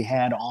artists have we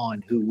had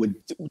on who would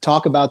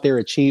talk about their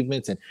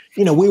achievements? And,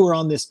 we were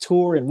on this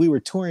tour and we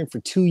were touring for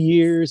 2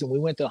 years and we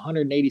went to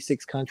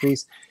 186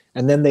 countries.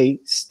 And then they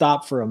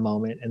stop for a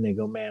moment and they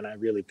go, man, I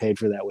really paid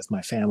for that with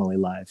my family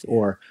life.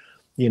 Or,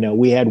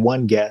 we had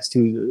one guest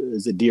who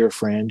is a dear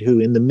friend who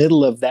in the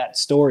middle of that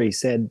story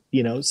said,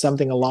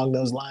 something along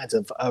those lines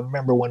of, I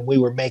remember when we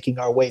were making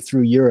our way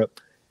through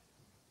Europe,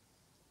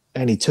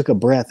 and he took a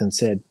breath and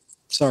said,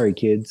 sorry,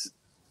 kids,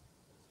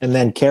 and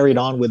then carried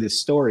on with his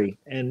story.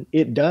 And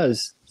it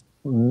does,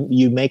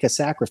 you make a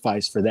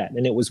sacrifice for that.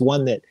 And it was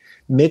one that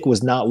Mick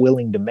was not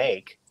willing to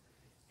make.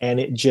 And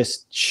it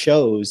just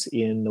shows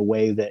in the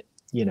way that,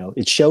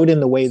 it showed in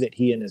the way that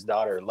he and his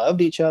daughter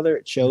loved each other.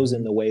 It shows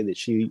in the way that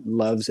she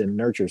loves and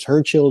nurtures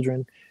her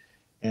children.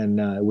 And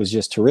it was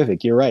just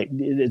terrific. You're right.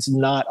 It's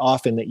not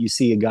often that you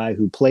see a guy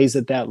who plays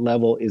at that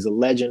level, is a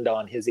legend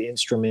on his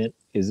instrument,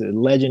 is a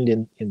legend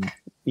in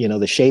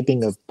the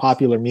shaping of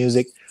popular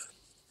music,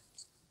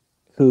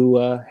 who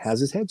has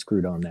his head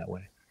screwed on that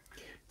way.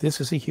 This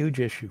is a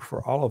huge issue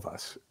for all of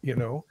us.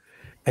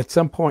 At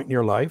some point in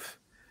your life,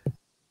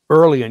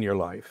 early in your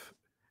life,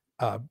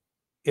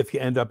 if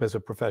you end up as a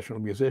professional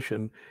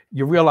musician,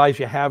 you realize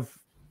you have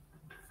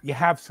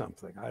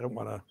something. I don't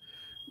want to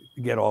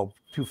get all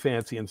too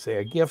fancy and say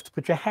a gift,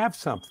 but you have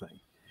something.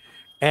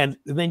 And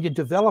then you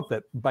develop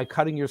it by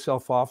cutting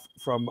yourself off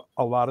from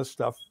a lot of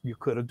stuff you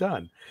could have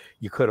done.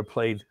 You could have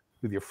played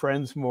with your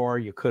friends more.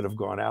 You could have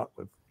gone out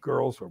with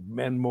girls or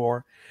men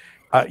more.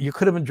 You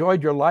could have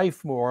enjoyed your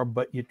life more,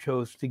 but you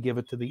chose to give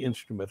it to the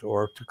instrument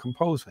or to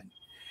composing.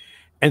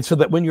 And so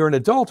that when you're an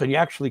adult and you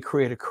actually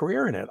create a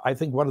career in it, I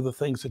think one of the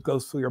things that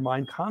goes through your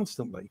mind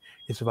constantly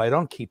is, if I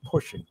don't keep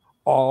pushing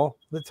all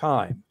the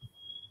time,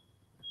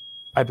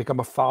 I become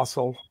a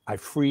fossil, I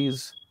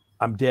freeze,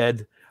 I'm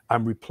dead,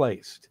 I'm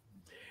replaced.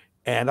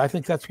 And I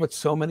think that's what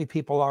so many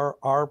people are,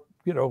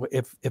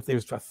 if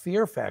there's a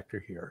fear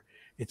factor here,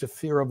 it's a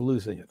fear of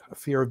losing it, a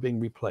fear of being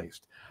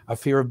replaced, a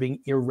fear of being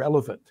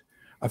irrelevant,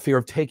 a fear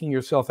of taking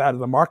yourself out of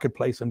the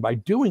marketplace, and by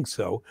doing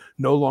so,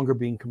 no longer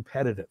being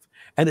competitive.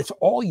 And it's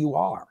all you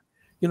are.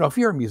 If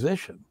you're a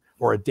musician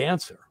or a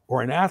dancer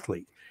or an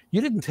athlete, you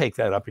didn't take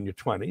that up in your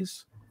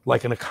 20s,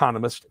 like an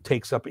economist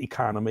takes up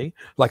economy,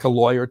 like a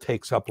lawyer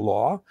takes up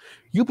law.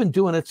 You've been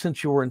doing it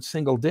since you were in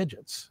single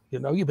digits.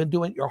 You've been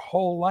doing it your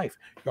whole life.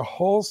 Your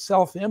whole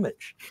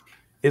self-image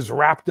is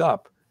wrapped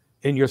up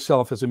in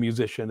yourself as a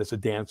musician, as a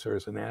dancer,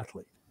 as an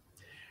athlete.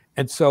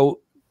 And so,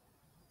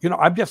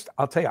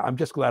 I'll tell you, I'm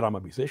just glad I'm a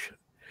musician,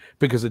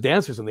 because the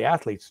dancers and the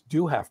athletes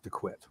do have to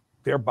quit.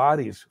 Their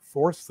bodies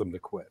force them to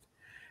quit.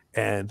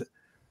 And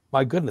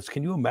My goodness,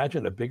 can you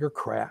imagine a bigger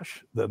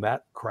crash than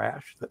that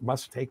crash that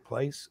must take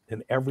place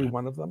in every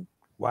one of them?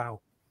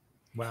 Wow.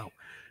 Wow.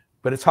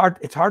 But it's hard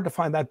to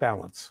find that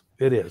balance.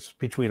 It is,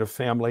 between a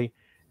family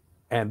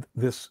and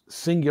this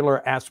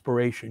singular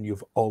aspiration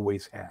you've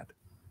always had.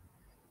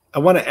 I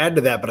want to add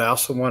to that, but I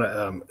also want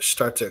to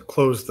start to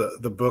close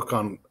the book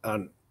on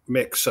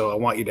Mick. So I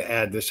want you to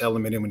add this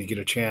element in when you get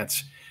a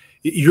chance.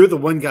 You're the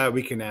one guy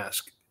we can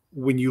ask.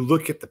 When you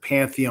look at the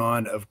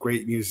pantheon of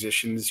great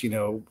musicians, you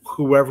know,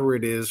 whoever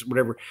it is,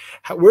 whatever,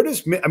 where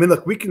does, I mean,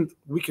 look, we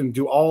can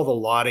do all the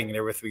lauding and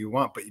everything we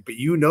want, but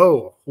you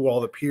know who all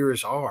the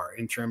peers are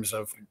in terms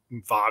of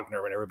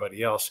Wagner and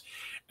everybody else.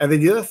 And then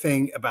the other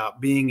thing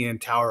about being in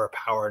Tower of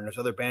Power and there's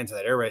other bands in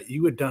that era,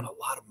 you had done a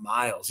lot of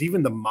miles,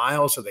 even the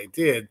miles that they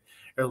did.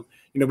 You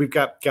know, we've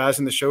got guys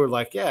in the show who are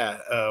like, yeah,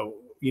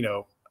 you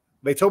know,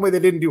 they told me they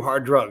didn't do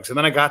hard drugs. And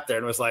then I got there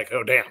and was like,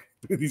 oh, damn,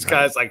 these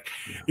guys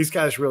these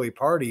guys really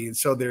party. And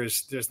so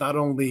there's not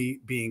only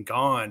being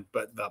gone,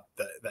 but the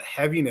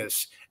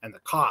heaviness and the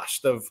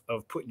cost of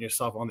putting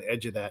yourself on the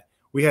edge of that.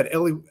 We had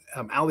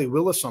Allie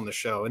Willis on the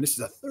show, and this is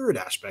a third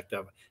aspect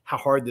of how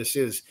hard this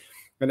is.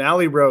 And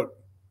Allie wrote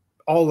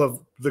all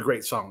of the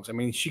great songs. I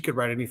mean, she could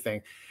write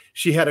anything.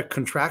 She had a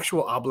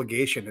contractual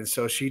obligation, and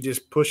so she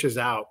just pushes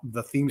out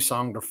the theme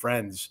song to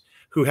Friends,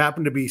 who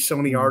happen to be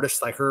Sony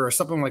artists like her or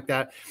something like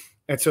that.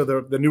 And so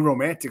the New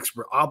Romantics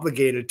were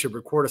obligated to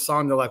record a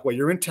song. They're like, well,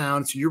 you're in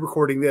town, so you're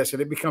recording this,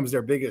 and it becomes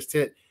their biggest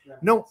hit. Yeah.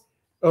 No,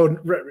 oh,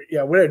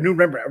 yeah, whatever, New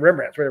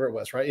Rembrandts, whatever it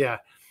was, right? Yeah.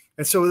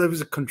 And so there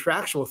was a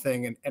contractual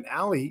thing. And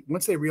Allie,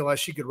 once they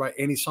realized she could write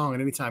any song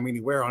at any time,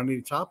 anywhere, on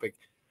any topic,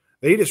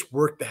 they just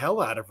worked the hell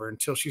out of her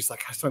until she's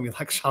like, I don't even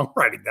like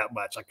songwriting that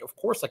much. Like, of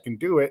course I can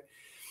do it.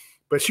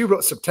 But she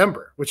wrote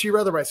September. Would she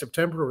rather write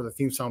September or the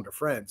theme song to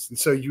Friends? And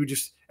so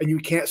you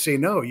can't say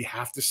no. You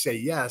have to say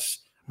yes.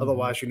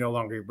 Otherwise, you're no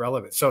longer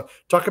relevant. So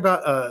talk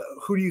about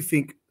who do you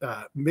think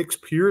Mick's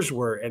peers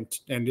were, and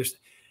just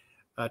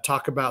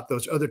talk about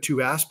those other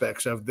two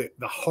aspects of the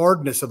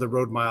hardness of the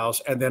road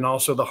miles, and then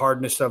also the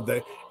hardness of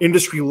the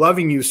industry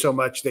loving you so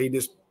much they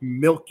just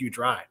milk you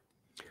dry.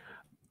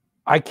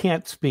 I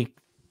can't speak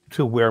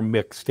to where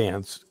Mick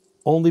stands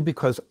only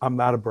because I'm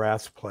not a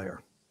brass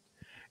player,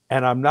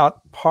 and I'm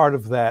not part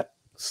of that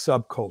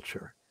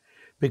subculture.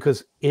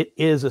 Because it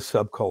is a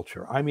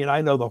subculture. I mean,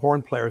 I know the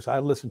horn players I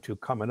listened to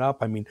coming up.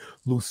 I mean,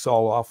 Lou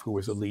Soloff, who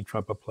was a lead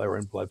trumpet player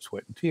in Blood,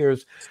 Sweat, and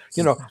Tears.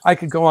 You know, I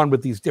could go on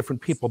with these different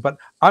people, but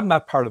I'm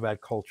not part of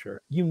that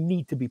culture. You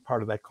need to be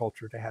part of that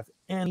culture to have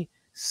any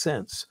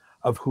sense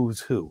of who's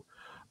who.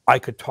 I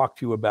could talk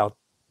to you about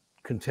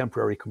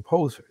contemporary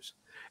composers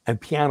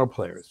and piano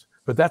players,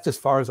 but that's as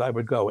far as I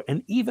would go.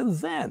 And even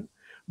then,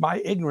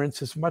 my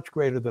ignorance is much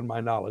greater than my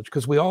knowledge,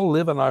 because we all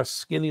live in our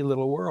skinny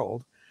little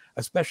world,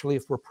 especially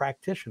if we're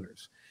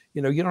practitioners.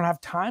 You know, you don't have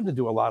time to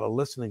do a lot of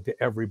listening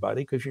to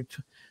everybody because you're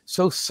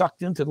so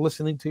sucked into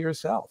listening to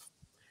yourself.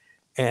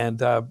 And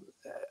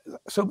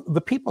so the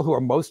people who are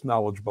most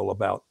knowledgeable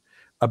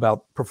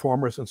about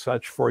performers and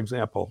such, for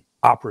example,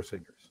 opera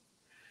singers,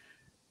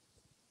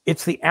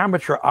 it's the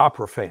amateur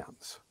opera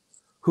fans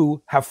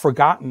who have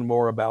forgotten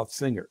more about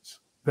singers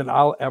than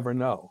I'll ever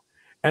know.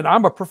 And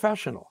I'm a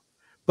professional,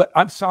 but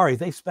I'm sorry,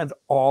 they spend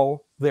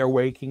all their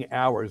waking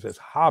hours as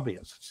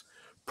hobbyists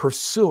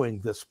pursuing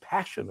this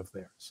passion of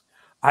theirs.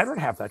 I don't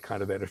have that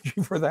kind of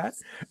energy for that.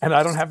 And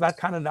I don't have that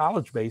kind of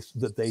knowledge base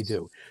that they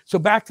do. So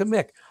back to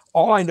Mick,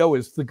 all I know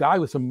is the guy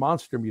was a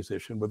monster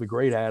musician with a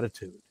great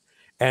attitude.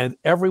 And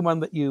everyone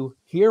that you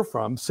hear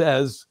from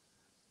says,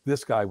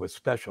 this guy was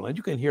special. And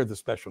you can hear the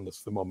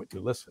specialness the moment you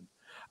listen.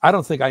 I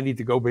don't think I need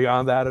to go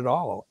beyond that at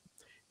all,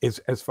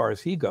 as far as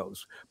he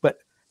goes. But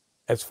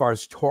as far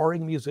as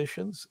touring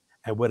musicians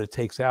and what it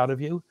takes out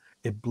of you,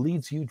 it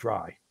bleeds you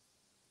dry.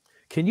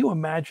 Can you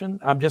imagine?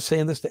 I'm just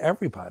saying this to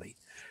everybody.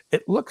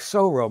 It looks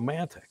so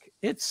romantic.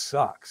 It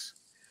sucks.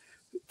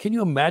 Can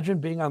you imagine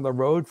being on the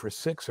road for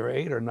 6 or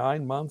 8 or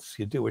 9 months?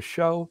 You do a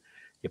show,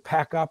 you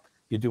pack up,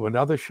 you do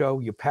another show,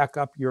 you pack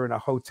up, you're in a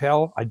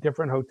hotel, a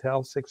different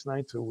hotel 6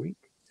 nights a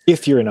week.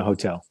 If you're in a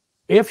hotel.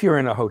 If you're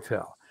in a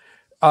hotel.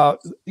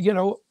 You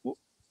know,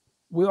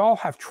 we all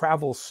have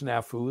travel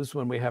snafus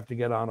when we have to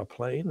get on a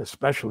plane,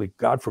 especially,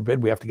 God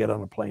forbid, we have to get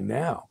on a plane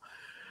now.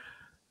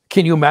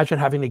 Can you imagine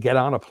having to get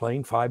on a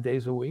plane 5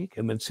 days a week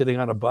and then sitting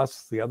on a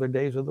bus the other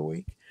days of the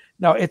week?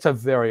 No, it's a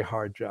very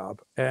hard job.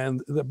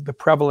 And the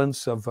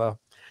prevalence of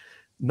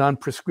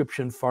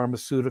non-prescription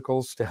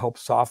pharmaceuticals to help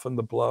soften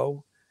the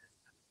blow,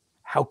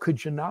 how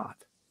could you not?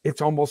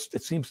 It's almost,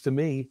 it seems to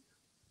me,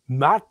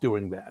 not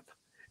doing that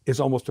is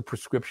almost a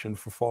prescription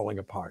for falling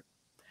apart.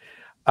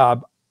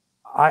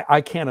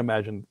 I can't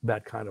imagine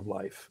that kind of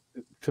life.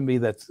 To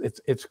me,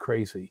 it's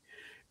crazy.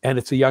 And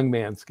it's a young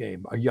man's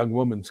game, a young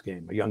woman's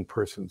game, a young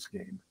person's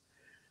game.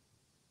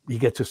 You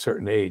get to a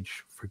certain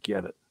age,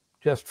 forget it.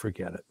 Just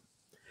forget it.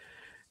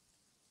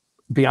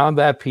 Beyond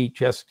that, Pete,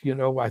 just, you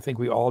know, I think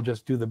we all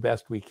just do the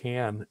best we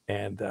can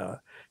and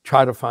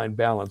try to find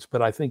balance.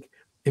 But I think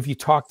if you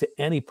talk to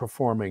any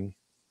performing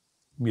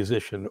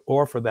musician,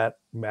 or for that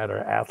matter,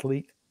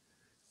 athlete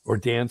or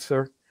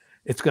dancer,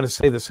 It's going to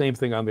say the same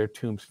thing on their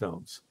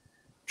tombstones.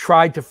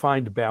 Tried to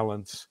find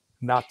balance,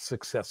 not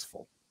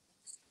successful.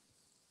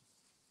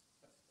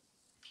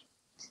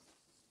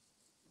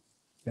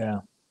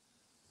 Yeah.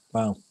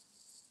 Wow.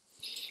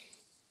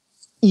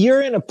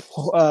 You're in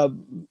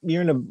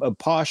a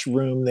posh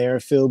room there,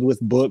 filled with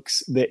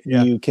books that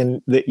you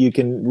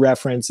can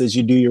reference as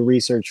you do your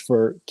research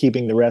for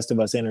keeping the rest of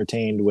us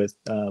entertained with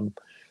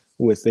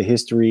the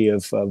history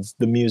of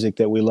the music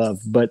that we love.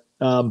 But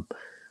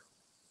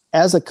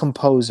as a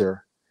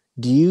composer,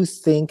 do you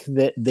think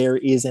that there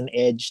is an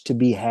edge to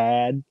be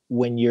had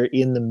when you're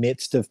in the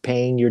midst of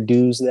paying your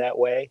dues that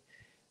way?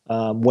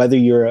 Whether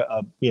you're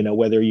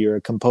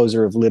a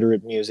composer of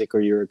literate music or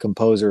you're a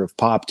composer of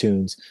pop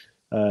tunes,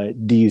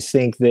 do you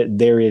think that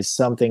there is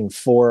something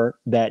for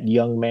that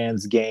young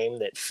man's game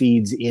that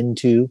feeds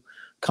into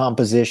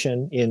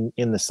composition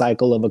in the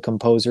cycle of a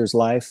composer's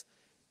life?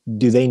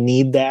 Do they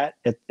need that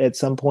at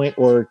some point,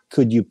 or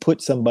could you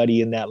put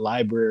somebody in that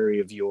library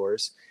of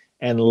yours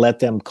and let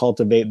them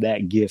cultivate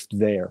that gift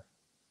there?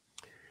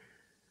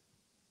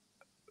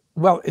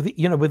 Well,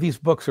 but these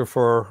books are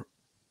for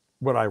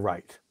what I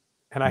write.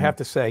 And I have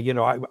to say,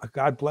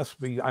 God bless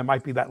me, I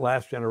might be that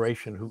last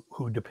generation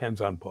who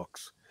depends on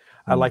books.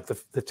 I like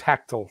the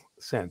tactile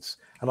sense.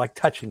 I like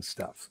touching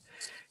stuff.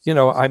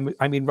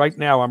 Right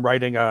now I'm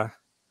writing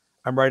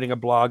a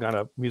blog on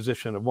a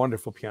musician, a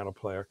wonderful piano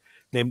player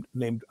named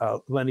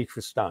Lenny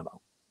Tristano,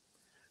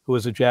 who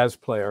is a jazz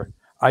player.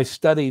 I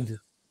studied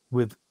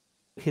with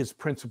his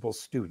principal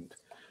student,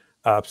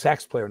 a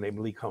sax player named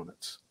Lee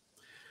Konitz.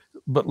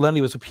 But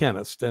Lenny was a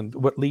pianist, and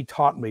what Lee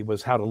taught me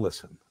was how to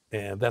listen.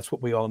 And that's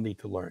what we all need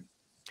to learn.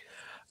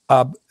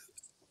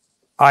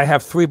 I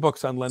have 3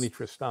 books on Lenny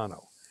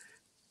Tristano.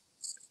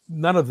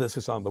 None of this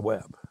is on the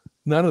web.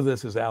 None of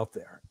this is out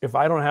there. If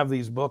I don't have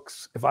these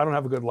books, if I don't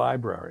have a good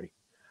library,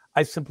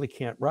 I simply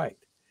can't write.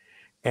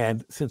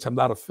 And since I'm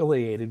not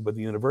affiliated with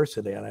the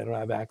university and I don't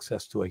have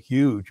access to a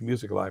huge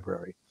music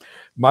library,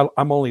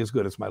 I'm only as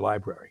good as my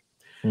library.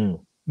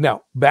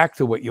 Now, back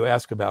to what you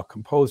asked about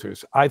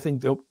composers. I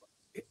think,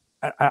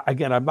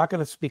 again, I'm not going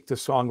to speak to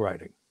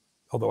songwriting,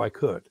 although I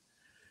could.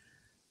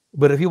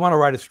 But if you want to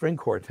write a string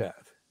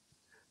quartet,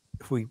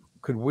 if we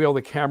could wheel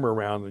the camera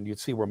around and you'd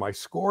see where my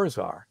scores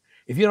are.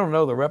 If you don't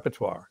know the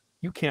repertoire,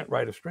 you can't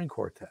write a string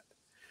quartet.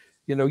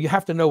 You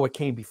have to know what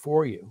came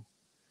before you,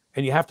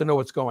 and you have to know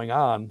what's going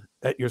on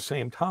at your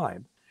same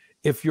time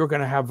if you're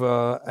going to have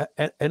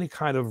any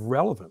kind of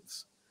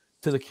relevance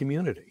to the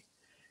community.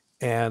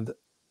 And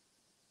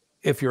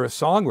if you're a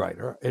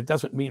songwriter, it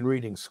doesn't mean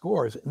reading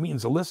scores. It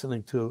means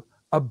listening to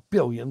a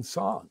billion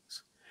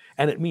songs.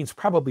 And it means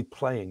probably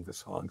playing the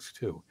songs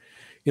too.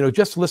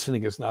 Just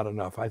listening is not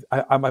enough.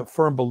 I'm a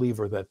firm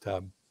believer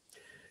that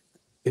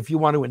if you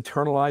want to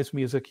internalize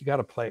music, you got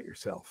to play it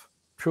yourself.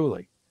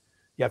 Truly.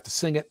 You have to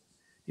sing it.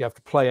 You have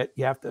to play it.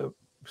 You have to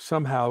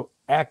somehow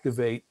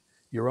activate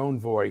your own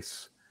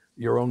voice,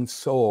 your own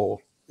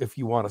soul, if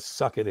you want to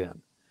suck it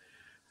in.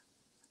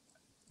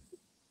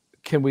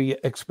 Can we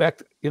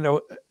expect,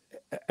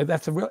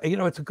 that's a real,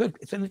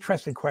 it's an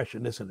interesting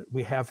question, isn't it?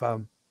 We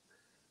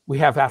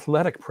have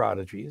athletic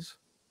prodigies,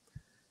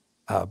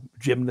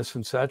 gymnasts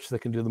and such that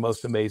can do the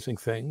most amazing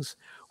things.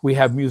 We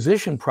have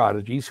musician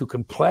prodigies who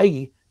can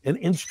play an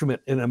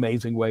instrument in an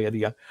amazing way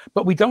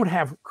but we don't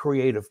have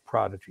creative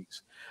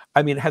prodigies.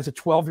 Has a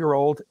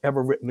 12-year-old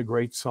ever written a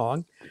great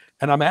song?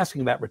 And I'm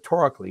asking that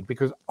rhetorically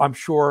because I'm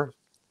sure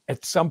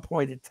at some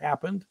point it's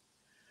happened,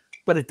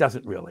 but it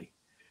doesn't really.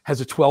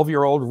 Has a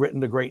 12-year-old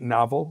written a great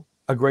novel,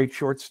 a great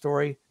short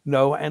story?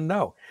 No and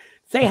no.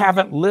 They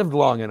haven't lived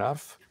long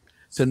enough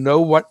to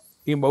know what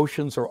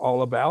emotions are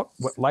all about,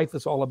 what life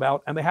is all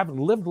about, and they haven't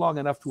lived long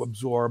enough to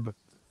absorb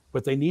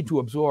what they need to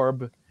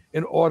absorb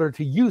in order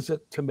to use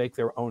it to make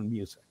their own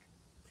music.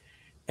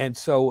 And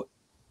so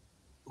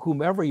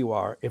whomever you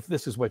are, if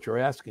this is what you're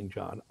asking,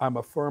 John, I'm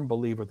a firm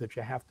believer that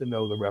you have to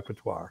know the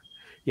repertoire.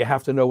 You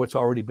have to know what's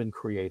already been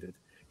created.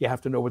 You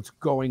have to know what's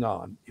going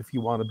on if you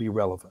want to be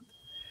relevant.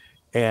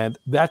 And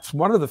that's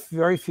one of the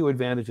very few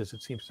advantages,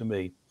 it seems to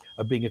me,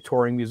 of being a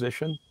touring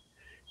musician.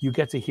 You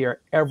get to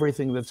hear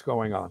everything that's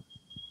going on,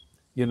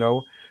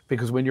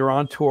 because when you're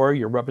on tour,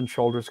 you're rubbing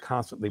shoulders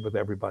constantly with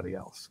everybody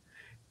else.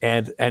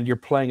 And you're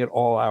playing at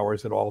all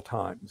hours, at all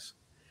times.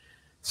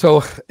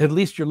 So at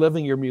least you're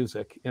living your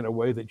music in a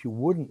way that you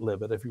wouldn't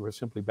live it if you were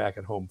simply back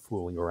at home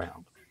fooling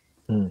around.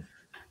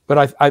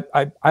 But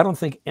I don't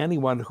think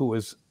anyone who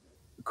is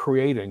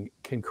creating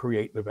can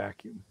create in a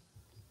vacuum.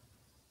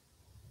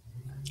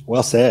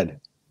 Well said.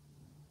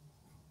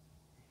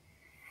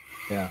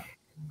 Yeah,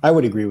 I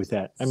would agree with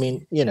that.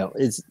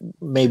 It's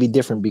maybe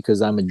different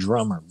because I'm a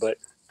drummer, but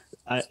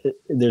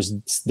there's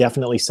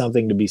definitely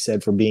something to be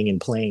said for being in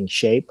playing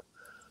shape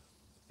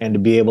and to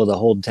be able to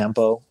hold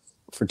tempo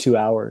for 2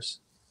 hours,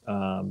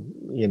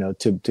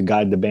 to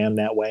guide the band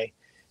that way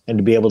and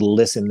to be able to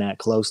listen that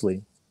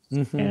closely.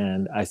 Mm-hmm.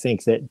 And I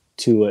think that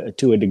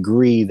to a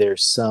degree,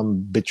 there's some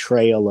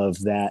betrayal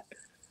of that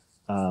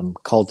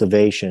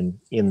cultivation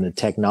in the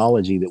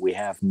technology that we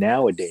have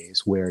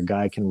nowadays, where a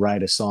guy can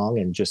write a song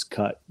and just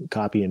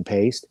copy and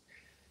paste.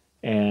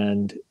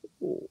 And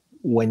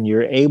when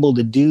you're able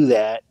to do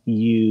that,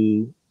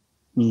 you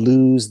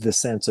lose the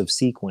sense of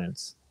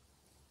sequence,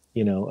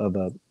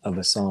 of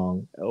a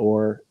song,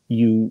 or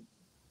you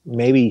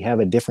maybe have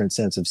a different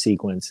sense of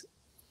sequence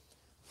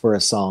for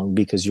a song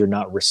because you're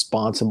not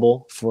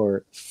responsible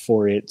for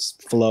its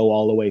flow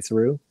all the way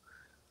through.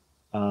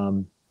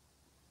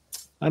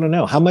 I don't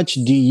know. How much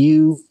do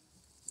you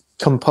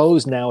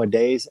compose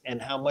nowadays,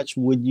 and how much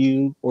would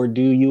you, or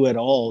do you at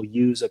all,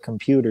 use a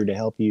computer to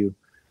help you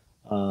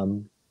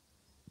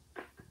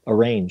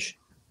arrange?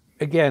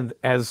 Again,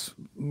 as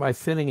my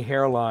thinning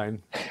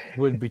hairline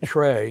would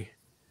betray,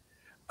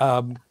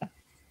 I'm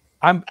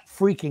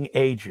freaking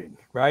aging,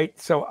 right?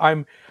 So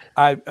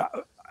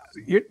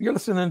you're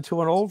listening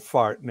to an old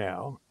fart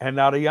now, and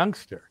not a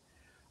youngster.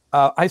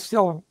 I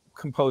still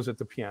compose at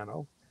the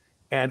piano,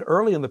 and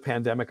early in the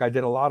pandemic, I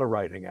did a lot of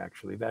writing.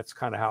 Actually, that's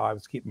kind of how I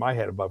was keeping my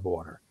head above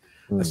water.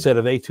 A set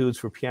of etudes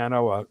for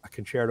piano, a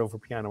concerto for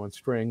piano and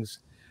strings,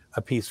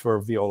 a piece for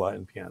viola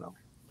and piano.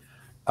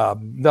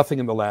 Nothing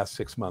in the last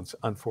 6 months,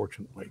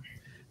 unfortunately.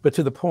 But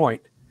to the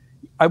point,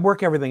 I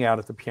work everything out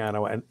at the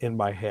piano and in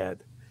my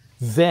head.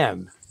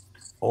 Then,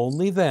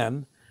 only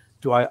then,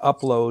 do I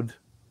upload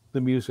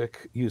the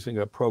music using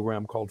a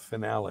program called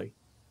Finale,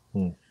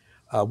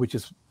 which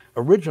is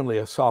originally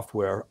a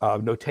software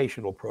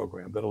notational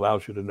program that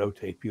allows you to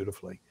notate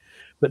beautifully.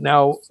 But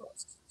now,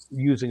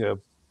 using a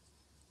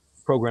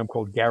program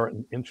called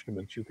Guerrero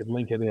Instruments, you can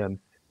link it in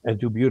and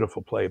do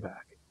beautiful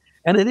playback.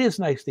 And it is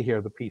nice to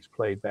hear the piece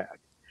played back.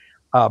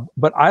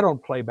 But I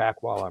don't play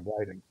back while I'm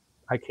writing.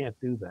 I can't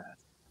do that.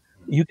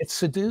 You get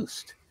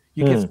seduced.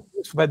 You get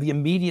seduced by the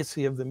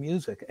immediacy of the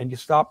music, and you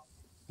stop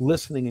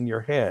listening in your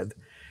head,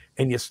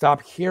 and you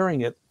stop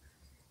hearing it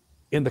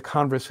in the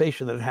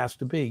conversation that it has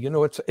to be.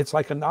 It's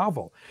like a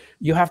novel.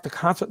 You have to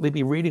constantly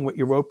be reading what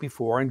you wrote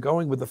before and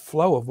going with the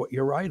flow of what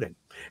you're writing.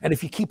 And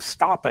if you keep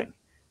stopping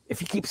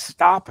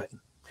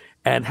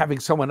and having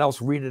someone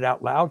else read it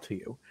out loud to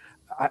you,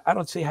 I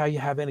don't see how you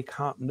have any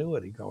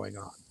continuity going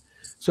on.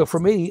 So for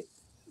me,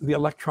 the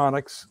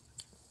electronics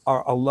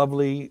are a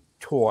lovely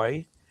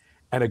toy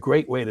and a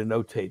great way to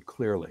notate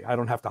clearly. I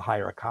don't have to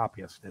hire a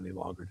copyist any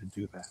longer to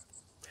do that.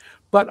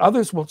 But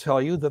others will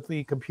tell you that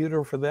the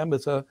computer for them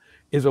is a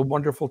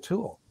wonderful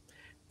tool.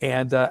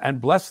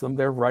 And bless them,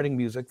 they're writing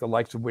music the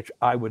likes of which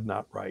I would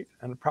not write,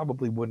 and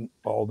probably wouldn't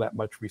all that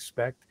much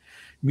respect.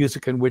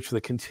 Music in which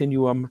the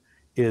continuum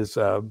is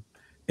a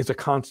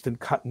constant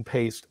cut and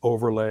paste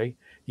overlay.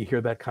 You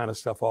hear that kind of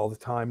stuff all the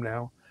time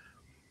now.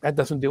 That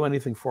doesn't do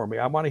anything for me.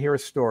 I want to hear a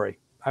story.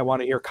 I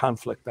want to hear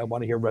conflict. I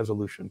want to hear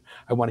resolution.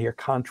 I want to hear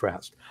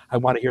contrast. I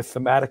want to hear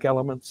thematic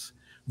elements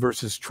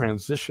versus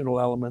transitional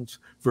elements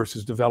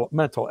versus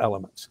developmental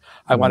elements.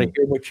 I want to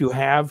hear what you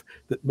have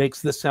that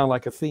makes this sound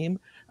like a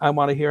theme. I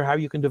want to hear how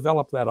you can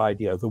develop that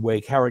idea, the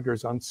way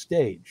characters on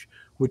stage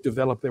would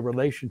develop their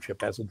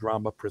relationship as a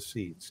drama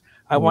proceeds.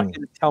 I want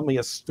you to tell me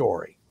a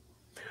story.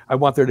 I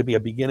want there to be a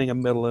beginning, a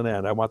middle, and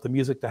end. I want the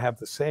music to have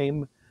the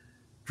same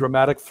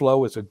dramatic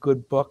flow as a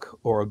good book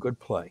or a good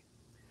play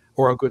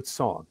or a good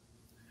song.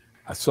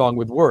 A song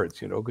with words,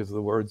 because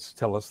the words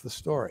tell us the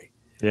story.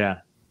 Yeah.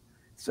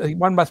 So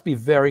one must be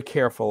very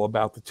careful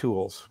about the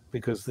tools,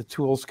 because the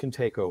tools can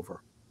take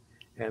over.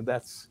 And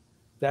that's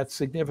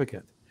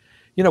significant.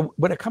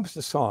 When it comes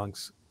to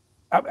songs,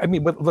 I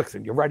mean,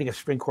 listen, you're writing a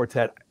string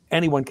quartet,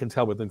 anyone can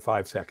tell within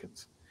 5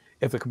 seconds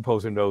if the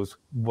composer knows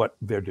what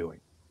they're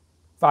doing.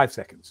 5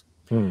 seconds.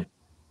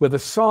 With a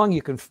song,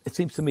 it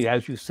seems to me,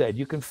 as you said,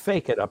 you can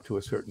fake it up to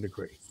a certain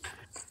degree.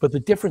 But the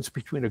difference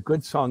between a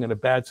good song and a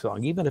bad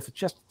song, even if it's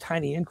just a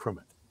tiny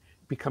increment,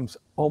 becomes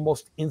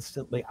almost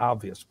instantly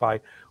obvious by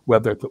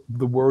whether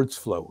the words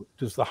flow.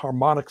 Does the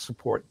harmonic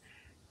support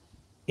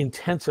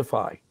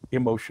intensify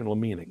emotional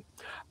meaning?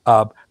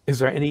 Is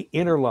there any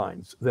inner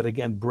lines that,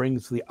 again,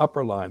 brings the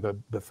upper line,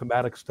 the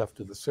thematic stuff,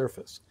 to the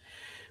surface?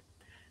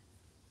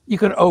 You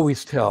can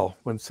always tell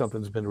when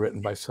something's been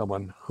written by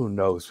someone who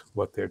knows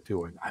what they're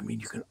doing. I mean,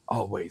 you can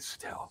always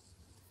tell.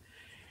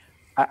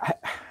 I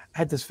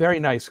had this very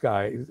nice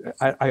guy.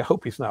 I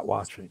hope he's not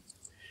watching.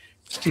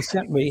 He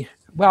sent me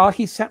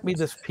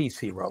this piece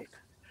he wrote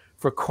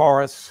for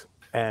chorus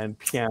and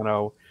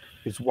piano.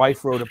 His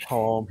wife wrote a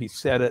poem. He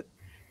said it,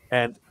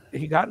 and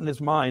he got in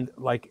his mind,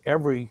 like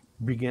every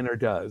beginner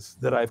does,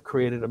 that I've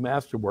created a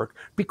masterwork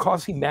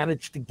because he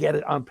managed to get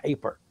it on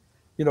paper.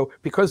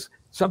 Because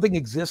something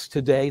exists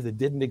today that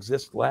didn't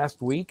exist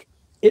last week,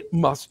 it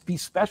must be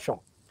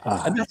special.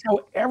 And that's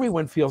how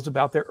everyone feels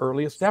about their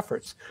earliest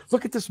efforts.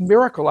 Look at this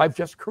miracle I've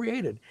just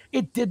created.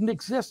 It didn't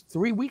exist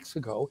 3 weeks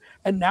ago,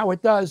 and now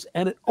it does,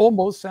 and it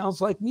almost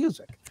sounds like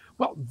music.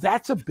 Well,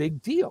 that's a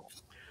big deal.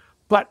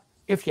 But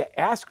if you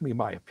ask me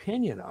my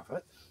opinion of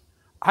it,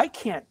 I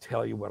can't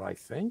tell you what I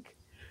think,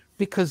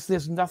 because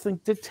there's nothing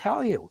to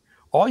tell you.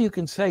 All you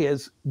can say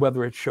is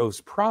whether it shows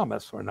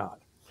promise or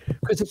not,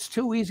 because it's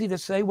too easy to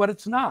say what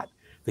it's not.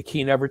 The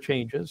key never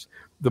changes.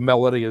 The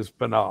melody is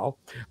banal.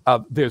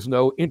 There's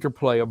no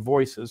interplay of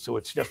voices, so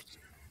it's just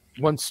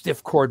one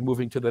stiff chord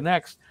moving to the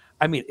next.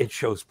 I mean, it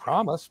shows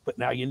promise, but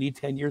now you need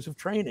 10 years of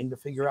training to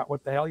figure out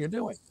what the hell you're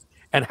doing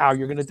and how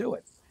you're going to do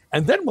it.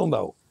 And then we'll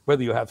know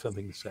whether you have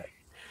something to say.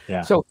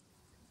 Yeah. So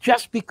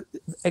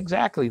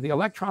exactly, the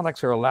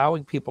electronics are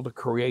allowing people to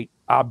create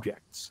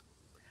objects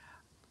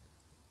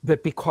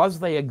that, because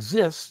they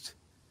exist,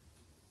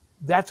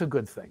 that's a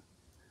good thing.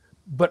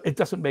 But it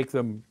doesn't make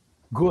them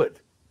good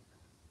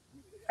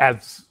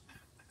as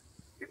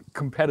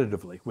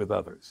competitively with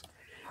others.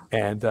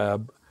 And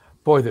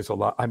boy, there's a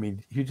lot. I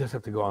mean, you just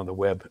have to go on the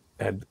web,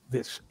 and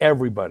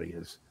everybody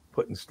is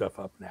putting stuff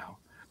up now.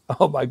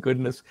 Oh my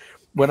goodness.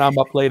 When I'm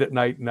up late at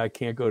night and I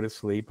can't go to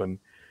sleep, and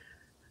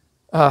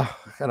I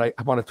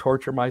want to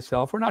torture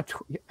myself,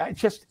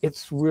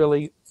 it's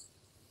really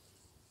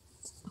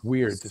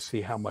weird to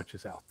see how much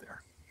is out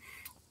there.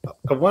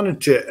 I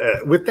wanted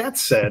to, with that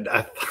said,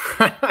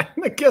 I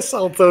guess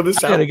I'll throw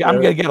this out. I'm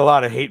going to get a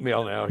lot of hate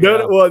mail now.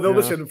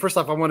 Listen, first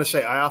off, I want to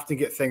say, I often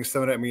get things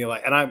thrown at me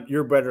like, and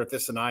you're better at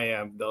this than I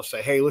am. They'll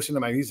say, hey, listen to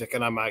my music.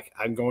 And I'm like,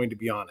 I'm going to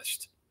be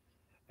honest.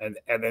 And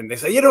then they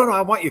say, you don't know,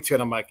 I want you to.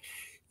 And I'm like,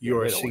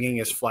 your singing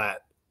is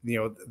flat.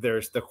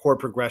 There's the chord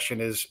progression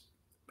is,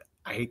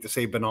 I hate to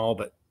say banal,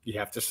 but you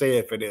have to say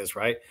if it is,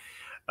 right?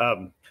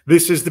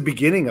 This is the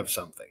beginning of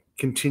something.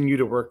 Continue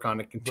to work on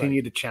it,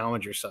 continue to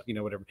challenge yourself,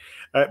 whatever.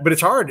 But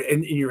it's hard.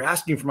 And you're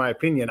asking for my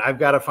opinion. I've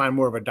got to find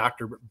more of a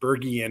Dr.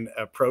 Bergian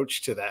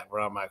approach to that, where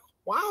I'm like,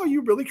 wow,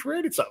 you really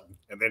created something.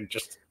 And then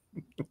just.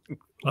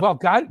 Well,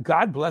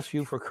 God bless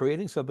you for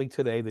creating something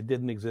today that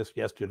didn't exist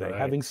yesterday. Right.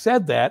 Having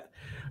said that,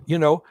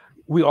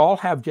 we all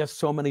have just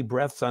so many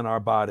breaths on our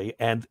body.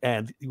 And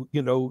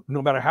no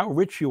matter how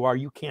rich you are,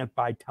 you can't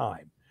buy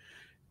time.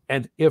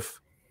 And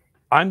if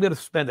I'm going to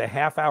spend a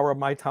half hour of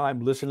my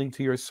time listening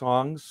to your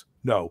songs,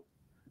 no,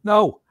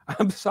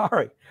 I'm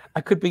sorry. I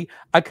could be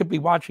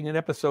watching an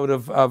episode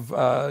of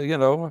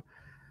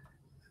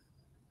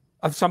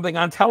something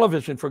on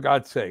television, for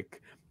God's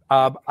sake.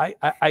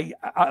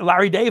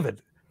 Larry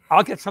David,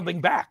 I'll get something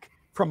back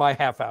from my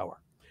half hour.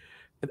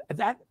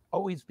 That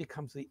always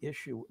becomes the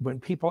issue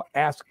when people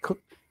ask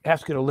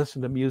you to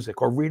listen to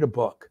music or read a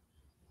book.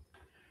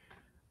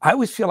 I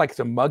always feel like it's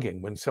a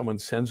mugging when someone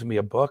sends me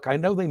a book. I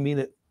know they mean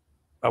it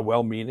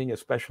well-meaning,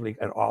 especially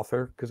an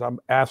author, because I'm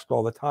asked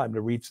all the time to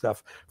read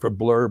stuff for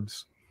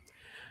blurbs.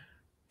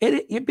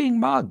 You're being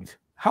mugged.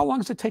 How long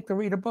does it take to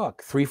read a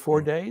book?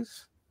 3-4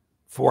 days?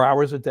 4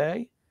 hours a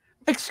day?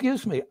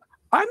 Excuse me,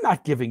 I'm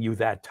not giving you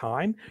that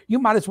time. You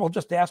might as well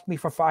just ask me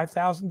for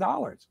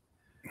 $5,000,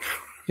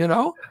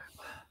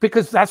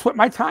 because that's what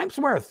my time's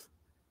worth.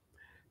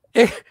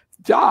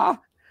 Duh.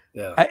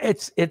 Yeah.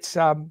 It's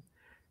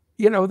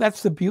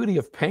that's the beauty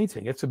of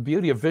painting. It's the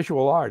beauty of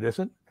visual art,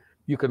 isn't it?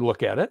 You can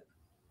look at it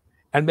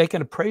and make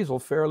an appraisal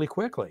fairly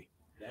quickly.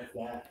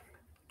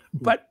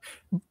 But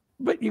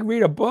you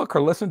read a book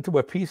or listen to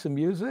a piece of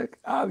music,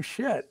 oh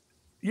shit.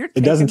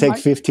 It doesn't take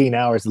 15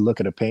 hours to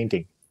look at a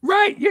painting.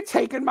 Right, you're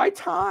taking my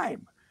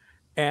time.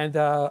 And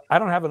I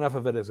don't have enough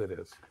of it as it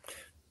is.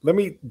 Let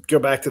me go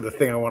back to the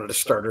thing I wanted to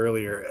start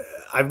earlier.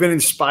 I've been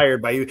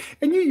inspired by you,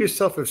 and you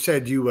yourself have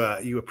said you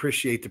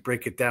appreciate the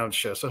Break It Down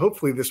show. So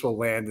hopefully this will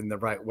land in the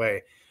right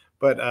way.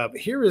 But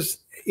here is,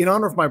 in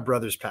honor of my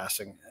brother's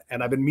passing,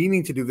 and I've been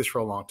meaning to do this for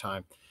a long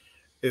time,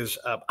 is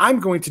I'm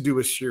going to do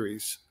a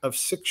series of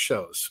 6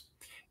 shows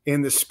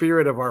in the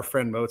spirit of our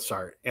friend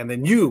Mozart. And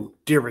then you,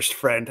 dearest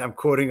friend, I'm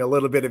quoting a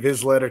little bit of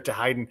his letter to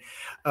Haydn.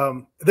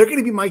 They're going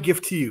to be my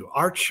gift to you.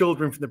 Our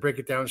children from the Break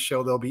It Down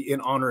show, they'll be in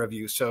honor of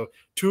you. So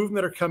 2 of them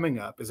that are coming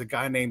up is a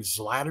guy named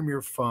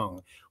Vladimir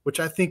Fung, which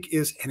I think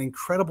is an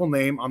incredible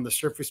name on the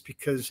surface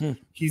because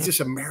he's this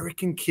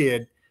American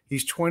kid.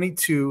 He's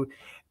 22.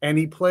 And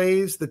he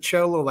plays the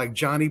cello like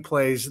Johnny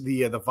plays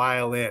the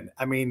violin.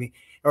 I mean,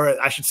 or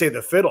I should say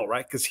the fiddle,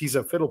 right? Because he's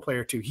a fiddle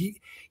player too.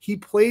 He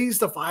plays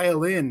the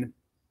violin,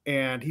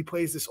 and he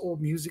plays this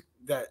old music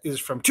that is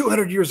from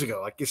 200 years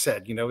ago, like you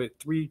said,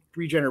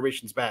 three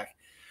generations back.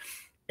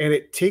 And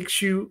it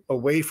takes you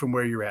away from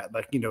where you're at,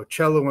 like,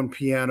 cello and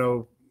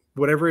piano,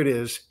 whatever it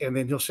is. And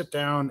then he'll sit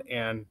down,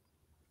 and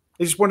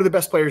he's one of the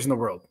best players in the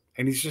world.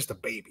 And he's just a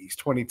baby. He's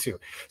 22.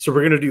 So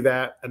we're going to do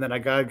that. And then I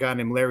got a guy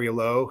named Larry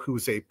Lowe,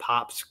 who's a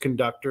pops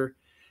conductor.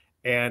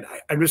 And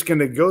I'm just going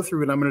to go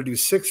through, and I'm going to do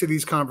 6 of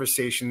these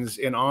conversations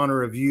in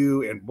honor of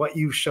you and what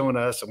you've shown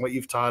us and what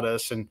you've taught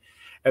us. And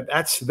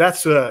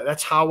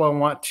that's how I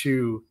want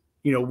to,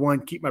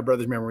 one, keep my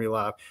brother's memory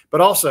alive, but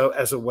also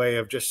as a way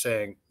of just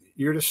saying,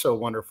 you're just so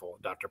wonderful,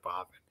 Dr.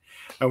 Bob.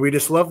 And we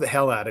just love the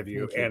hell out of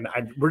you. And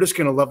we're just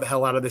going to love the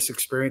hell out of this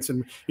experience.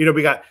 And,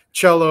 we got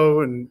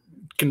cello and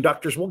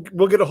conductors.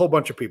 We'll get a whole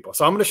bunch of people.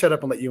 So I'm going to shut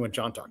up and let you and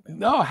John talk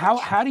now. No,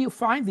 how do you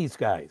find these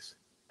guys?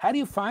 How do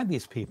you find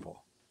these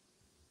people?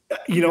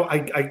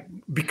 I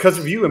because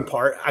of you in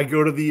part, I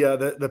go to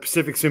the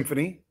Pacific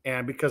Symphony,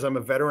 and because I'm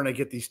a veteran, I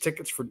get these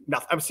tickets for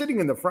nothing. I'm sitting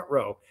in the front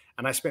row,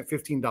 and I spent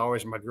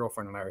 $15, and my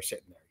girlfriend and I are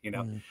sitting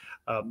there,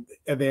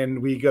 and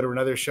then we go to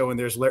another show, and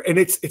there's Larry, and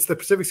it's the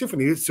Pacific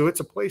Symphony, so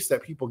it's a place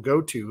that people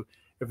go to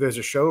if there's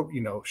a show,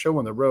 show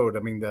on the road. I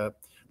mean, the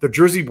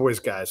Jersey Boys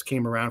guys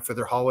came around for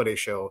their holiday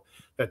show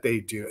that they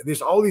do.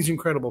 There's all these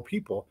incredible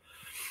people.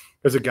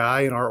 There's a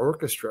guy in our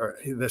orchestra,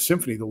 the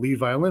symphony, the lead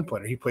violin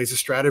player. He plays a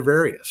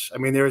Stradivarius. I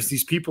mean, there's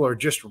these people are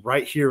just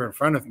right here in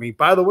front of me.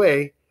 By the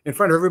way, in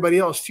front of everybody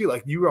else too.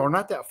 Like, you are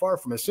not that far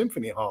from a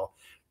symphony hall.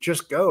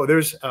 Just go.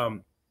 There's a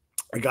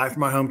guy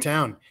from my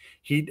hometown.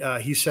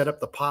 He set up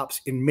the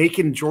Pops in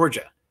Macon,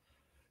 Georgia.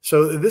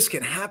 So this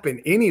can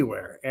happen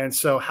anywhere. And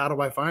so how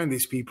do I find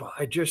these people?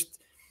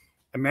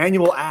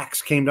 Emmanuel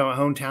Axe came to my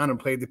hometown and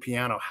played the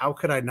piano. How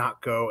could I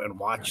not go and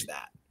watch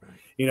that?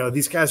 You know,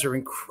 these guys are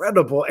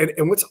incredible.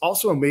 And what's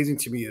also amazing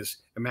to me is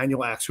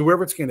Emmanuel Axe,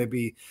 whoever it's going to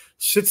be,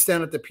 sits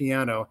down at the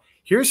piano.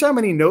 Here's how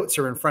many notes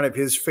are in front of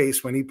his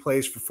face when he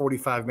plays for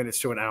 45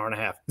 minutes to an hour and a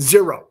half.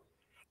 0.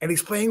 And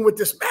he's playing with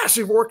this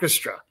massive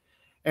orchestra.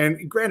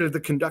 And granted, the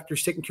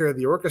conductor's taking care of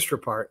the orchestra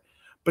part,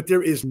 but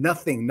there is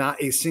nothing,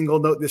 not a single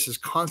note. This is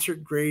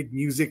concert grade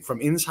music from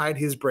inside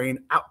his brain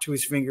out to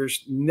his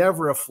fingers.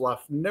 Never a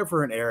fluff,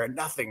 never an error,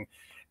 nothing.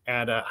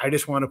 And I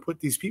just want to put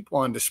these people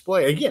on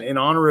display, again, in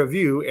honor of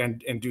you,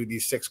 and do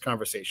these 6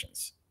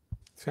 conversations.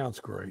 Sounds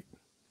great.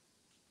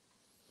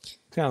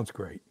 Sounds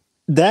great.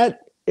 That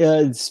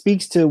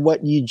speaks to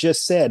what you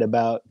just said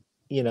about,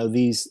 you know,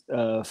 these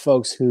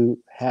folks who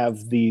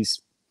have these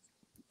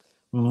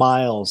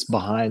miles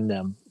behind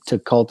them to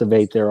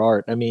cultivate their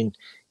art. I mean,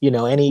 you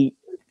know, any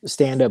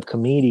stand-up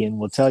comedian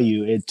will tell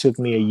you it took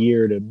me a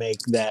year to make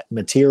that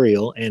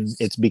material, and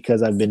it's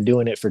because I've been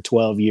doing it for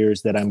 12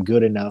 years that I'm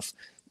good enough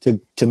to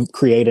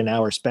create an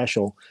hour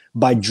special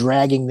by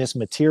dragging this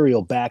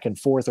material back and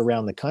forth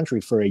around the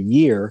country for a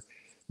year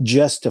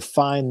just to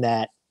find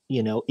that,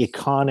 you know,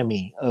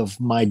 economy of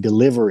my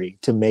delivery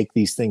to make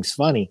these things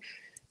funny.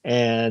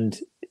 And,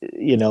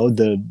 you know,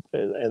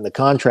 the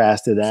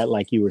contrast to that,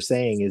 like you were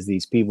saying, is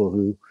these people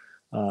who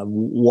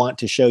want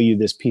to show you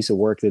this piece of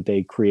work that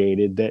they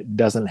created that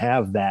doesn't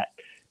have that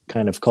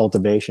kind of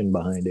cultivation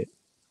behind it.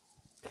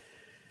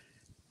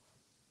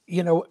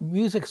 You know,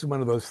 music is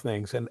one of those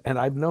things, and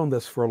I've known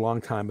this for a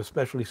long time,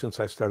 especially since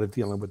I started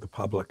dealing with the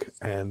public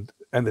and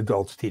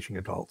adults teaching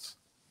adults.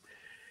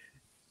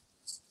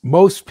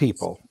 Most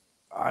people,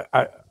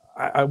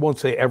 I won't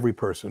say every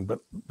person,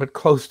 but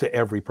close to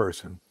every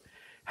person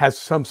has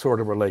some sort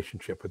of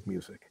relationship with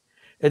music.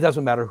 It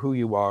doesn't matter who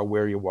you are,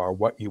 where you are,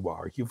 what you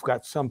are. You've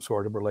got some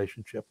sort of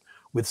relationship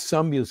with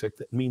some music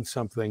that means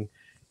something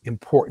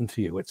important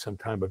to you at some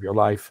time of your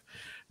life,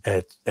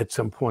 at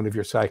some point of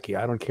your psyche.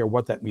 I don't care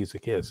what that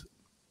music is.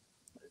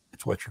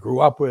 It's what you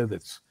grew up with.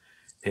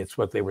 It's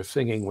what they were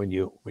singing when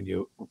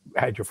you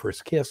had your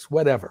first kiss,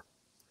 whatever.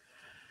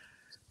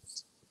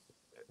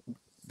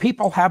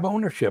 People have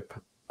ownership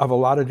of a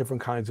lot of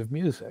different kinds of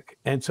music.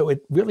 And so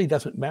it really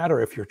doesn't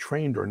matter if you're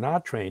trained or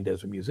not trained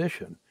as a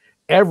musician.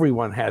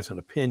 Everyone has an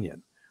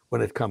opinion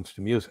when it comes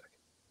to music.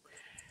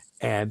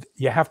 And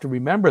you have to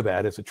remember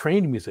that as a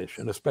trained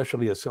musician,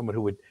 especially as someone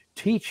who would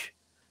teach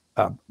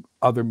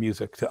other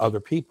music to other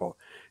people,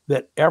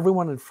 that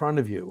everyone in front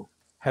of you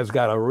has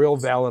got a real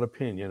valid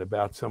opinion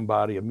about some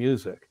body of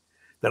music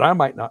that I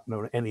might not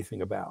know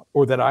anything about,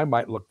 or that I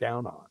might look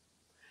down on.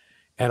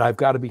 And I've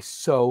got to be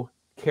so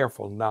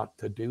careful not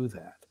to do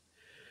that.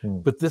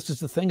 But this is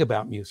the thing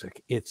about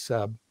music. It's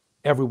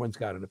everyone's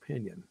got an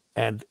opinion,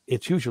 and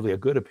it's usually a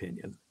good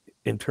opinion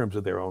in terms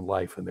of their own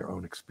life and their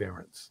own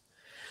experience.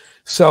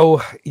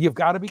 So you've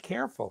got to be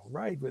careful,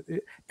 right?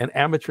 An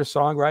amateur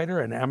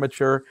songwriter, an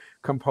amateur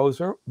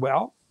composer,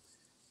 well,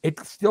 it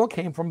still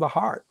came from the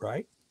heart,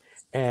 right?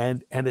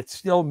 And it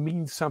still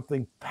means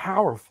something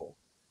powerful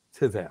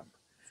to them.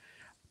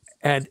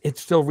 And it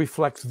still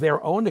reflects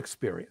their own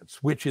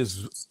experience, which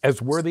is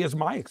as worthy as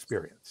my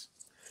experience.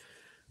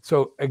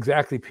 So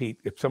exactly, Pete,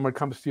 if someone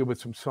comes to you with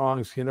some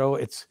songs, you know,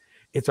 it's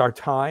our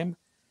time,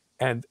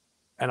 and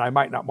I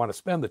might not want to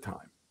spend the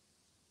time,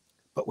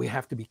 but we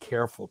have to be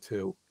careful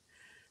too,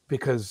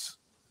 because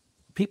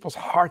people's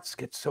hearts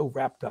get so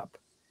wrapped up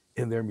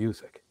in their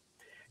music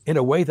in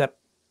a way that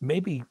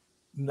maybe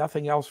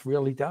nothing else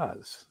really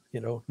does. You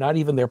know, not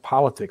even their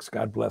politics,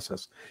 God bless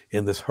us,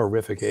 in this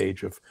horrific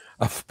age of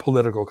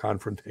political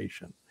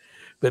confrontation.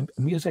 But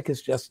music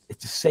is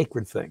it's a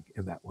sacred thing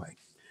in that way.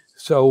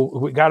 So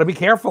we got to be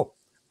careful.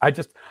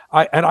 And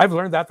I've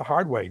learned that the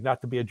hard way,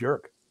 not to be a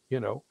jerk, you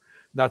know,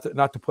 not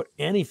to put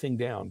anything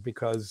down,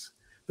 because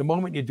the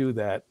moment you do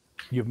that,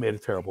 you've made a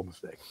terrible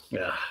mistake.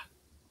 Yeah.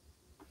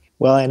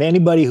 Well, and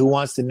anybody who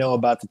wants to know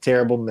about the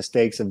terrible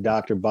mistakes of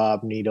Dr.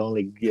 Bob need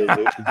only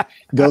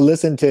go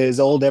listen to his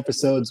old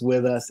episodes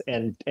with us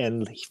and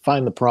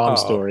find the prom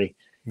story.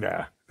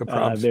 Yeah, the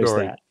prom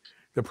story. That.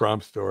 The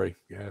prom story.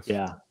 Yes.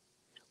 Yeah.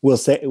 We'll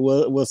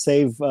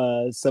save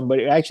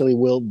somebody.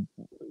 Actually,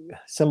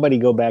 somebody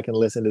go back and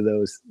listen to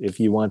those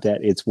if you want that.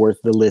 It's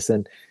worth the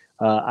listen.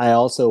 I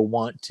also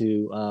want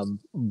to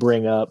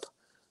bring up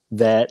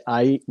that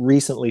I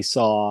recently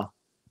saw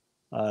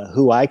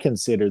who I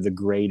consider the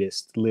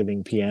greatest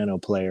living piano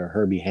player,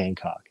 Herbie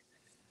Hancock.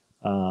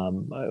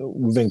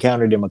 We've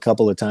encountered him a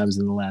couple of times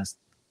in the last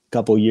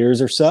couple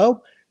years or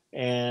so.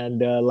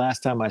 And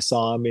last time I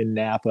saw him in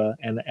Napa,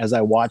 and as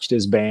I watched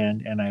his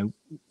band and I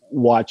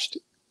watched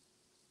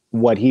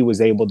what he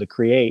was able to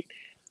create,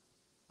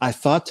 I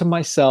thought to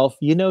myself,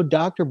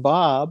 Dr.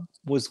 Bob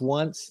was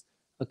once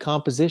a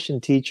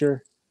composition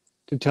teacher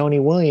to Tony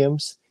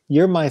Williams.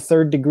 You're my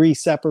third degree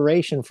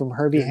separation from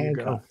Herbie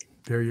Hancock.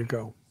 There you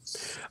go.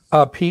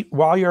 Pete,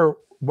 while you're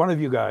one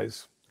of you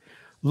guys,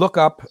 look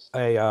up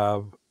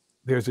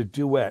there's a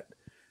duet.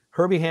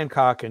 Herbie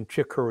Hancock and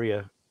Chick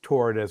Corea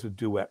toured as a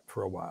duet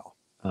for a while.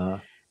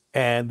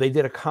 And they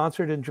did a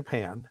concert in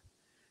Japan,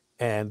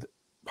 and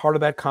part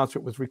of that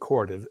concert was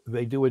recorded.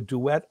 They do a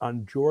duet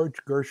on George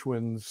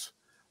Gershwin's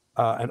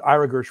and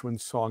Ira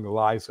Gershwin's song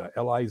Liza,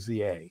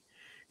 L-I-Z-A.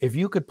 If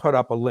you could put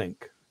up a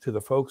link to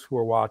the folks who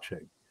are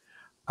watching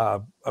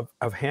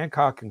of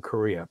Hancock and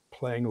Corea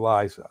playing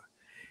Liza,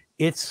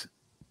 it's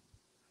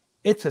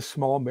a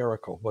small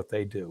miracle what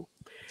they do.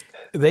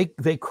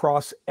 They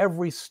cross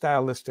every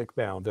stylistic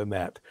bound in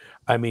that.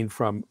 I mean,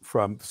 from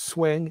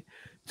swing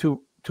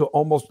to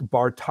almost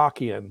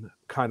Bartokian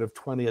kind of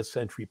 20th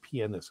century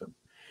pianism.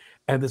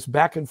 And this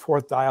back and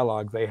forth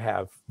dialogue they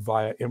have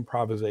via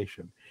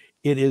improvisation.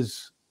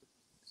 It's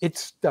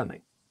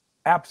stunning,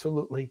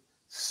 absolutely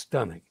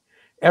stunning.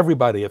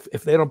 Everybody,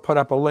 if they don't put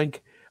up a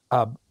link,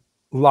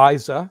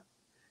 Liza,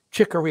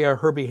 Chick Corea,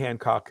 Herbie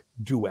Hancock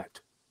duet,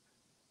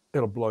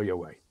 it'll blow you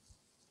away.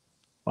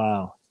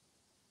 Wow.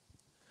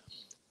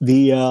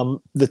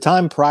 The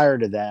time prior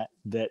to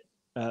that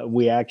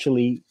we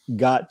actually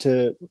got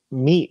to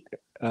meet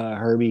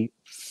Herbie,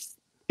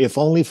 if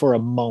only for a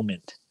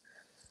moment,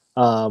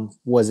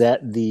 was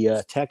at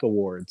the Tech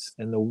Awards,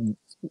 and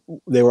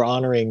they were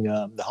honoring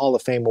the Hall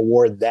of Fame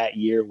award that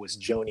year was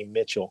Joni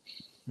Mitchell.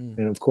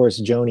 And of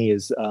course, Joni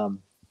is,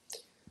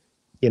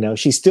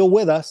 she's still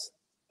with us,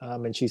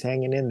 and she's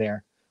hanging in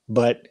there.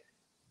 But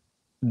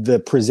the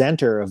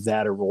presenter of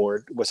that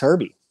award was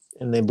Herbie,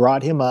 and they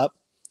brought him up,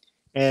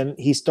 and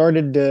he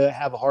started to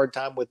have a hard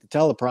time with the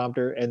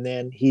teleprompter. And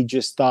then he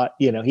just thought,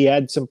 he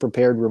had some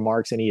prepared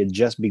remarks, and he had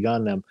just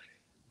begun them.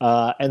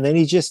 And then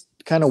he just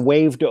kind of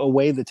waved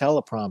away the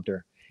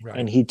teleprompter,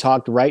 and he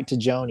talked right to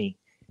Joni.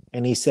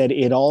 And he said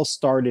it all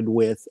started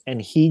with,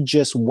 and he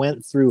just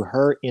went through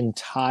her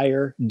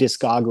entire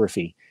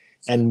discography,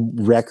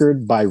 and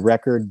record by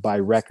record by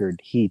record,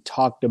 he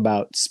talked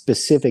about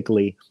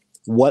specifically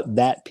what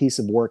that piece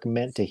of work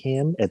meant to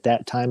him at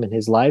that time in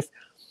his life.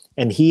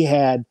 And he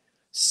had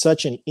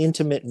such an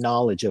intimate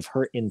knowledge of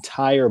her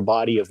entire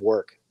body of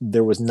work.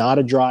 There was not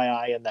a dry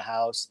eye in the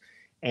house,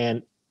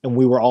 and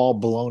we were all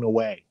blown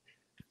away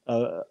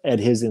at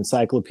his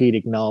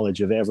encyclopedic knowledge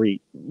of every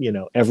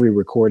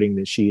recording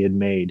that she had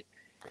made.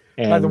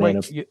 And by the way,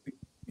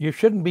 you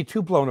shouldn't be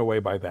too blown away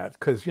by that,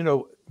 because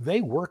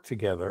they worked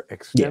together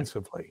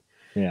extensively.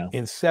 Yeah.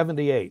 In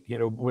 '78,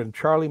 when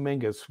Charlie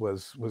Mingus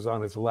was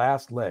on his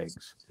last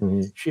legs,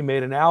 she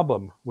made an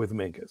album with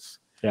Mingus.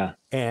 Yeah.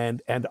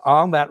 And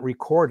on that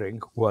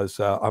recording was,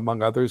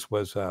 among others,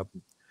 was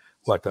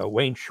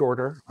Wayne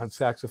Shorter on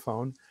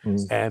saxophone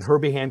and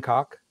Herbie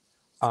Hancock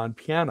on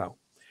piano.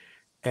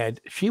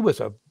 And she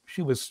was a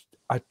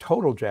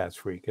total jazz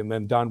freak. And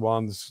then Don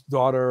Juan's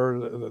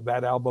Daughter,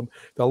 that album,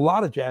 a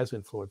lot of jazz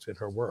influence in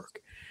her work.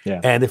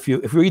 Yeah. And if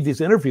you read these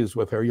interviews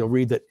with her, you'll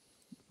read that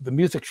the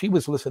music she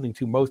was listening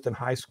to most in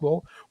high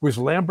school was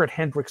Lambert,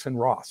 Hendricks, and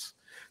Ross,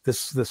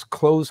 this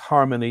close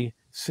harmony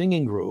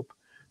singing group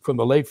from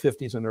the late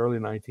 50s and early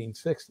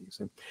 1960s,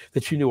 and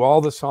that she knew all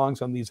the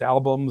songs on these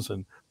albums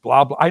and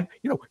blah, blah.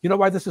 You know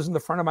why this is in the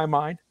front of my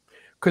mind?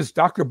 Because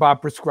Dr.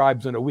 Bob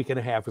Prescribes in a week and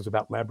a half is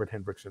about Lambert,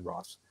 Hendricks, and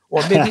Ross.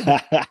 Or maybe,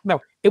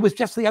 no, it was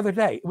just the other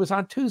day. It was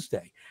on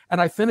Tuesday. And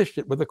I finished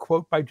it with a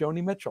quote by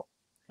Joni Mitchell.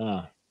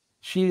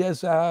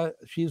 She's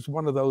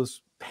one of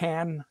those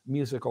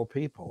pan-musical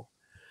people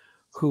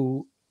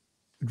who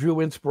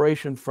drew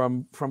inspiration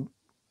from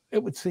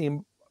it would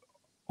seem,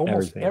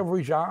 almost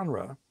every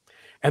genre.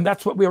 And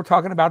that's what we were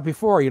talking about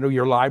before.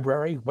 Your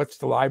library. What's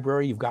the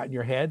library you've got in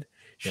your head?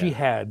 She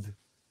had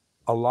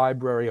a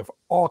library of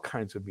all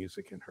kinds of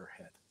music in her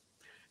head,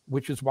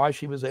 which is why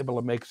she was able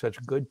to make such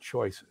good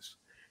choices,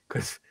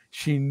 because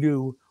she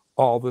knew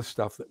all the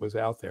stuff that was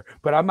out there.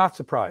 But I'm not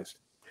surprised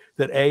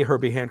that A,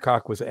 Herbie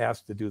Hancock was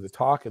asked to do the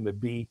talk, and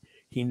that B,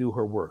 he knew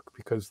her work,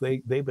 because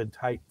they've been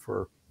tight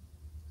for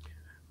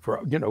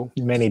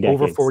many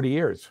decades. Over 40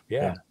 years.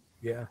 Yeah.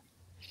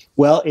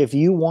 Well, if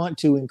you want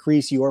to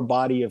increase your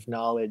body of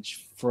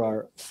knowledge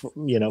for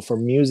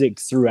music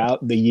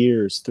throughout the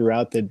years,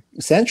 throughout the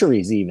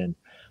centuries even,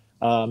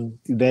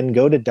 then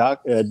go to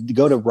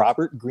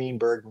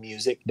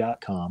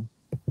robertgreenbergmusic.com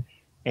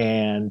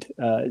and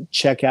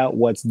check out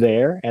what's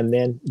there, and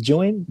then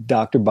join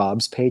Dr.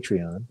 Bob's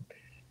Patreon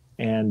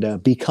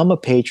and become a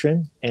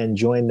patron and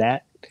join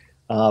that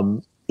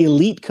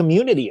elite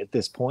community at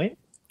this point.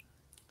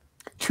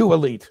 Too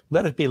elite.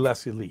 Let it be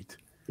less elite.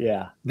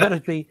 Yeah. Let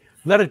it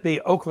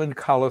be Oakland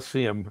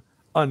Coliseum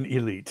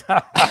unelite.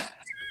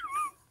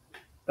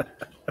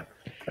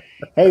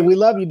 Hey, we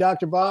love you,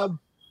 Dr. Bob.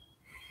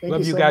 Thank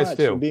love you so guys much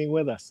too for being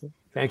with us.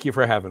 Thank you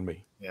for having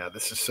me. Yeah,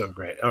 this is so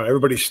great. All right,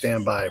 everybody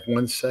stand by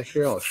 1 sec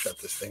here. I'll shut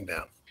this thing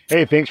down.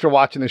 Hey, thanks for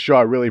watching the show.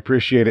 I really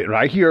appreciate it.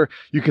 Right here,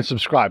 you can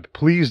subscribe.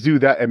 Please do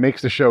that. It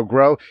makes the show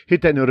grow.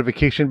 Hit that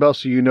notification bell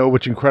so you know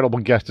which incredible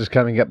guest is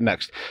coming up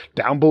next.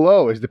 Down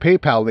below is the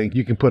PayPal link.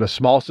 You can put a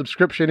small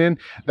subscription in.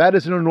 That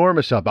is an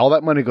enormous help. All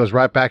that money goes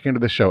right back into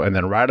the show. And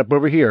then right up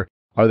over here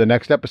are the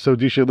next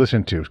episodes you should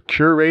listen to,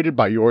 curated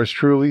by yours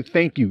truly.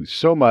 Thank you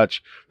so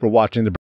much for watching the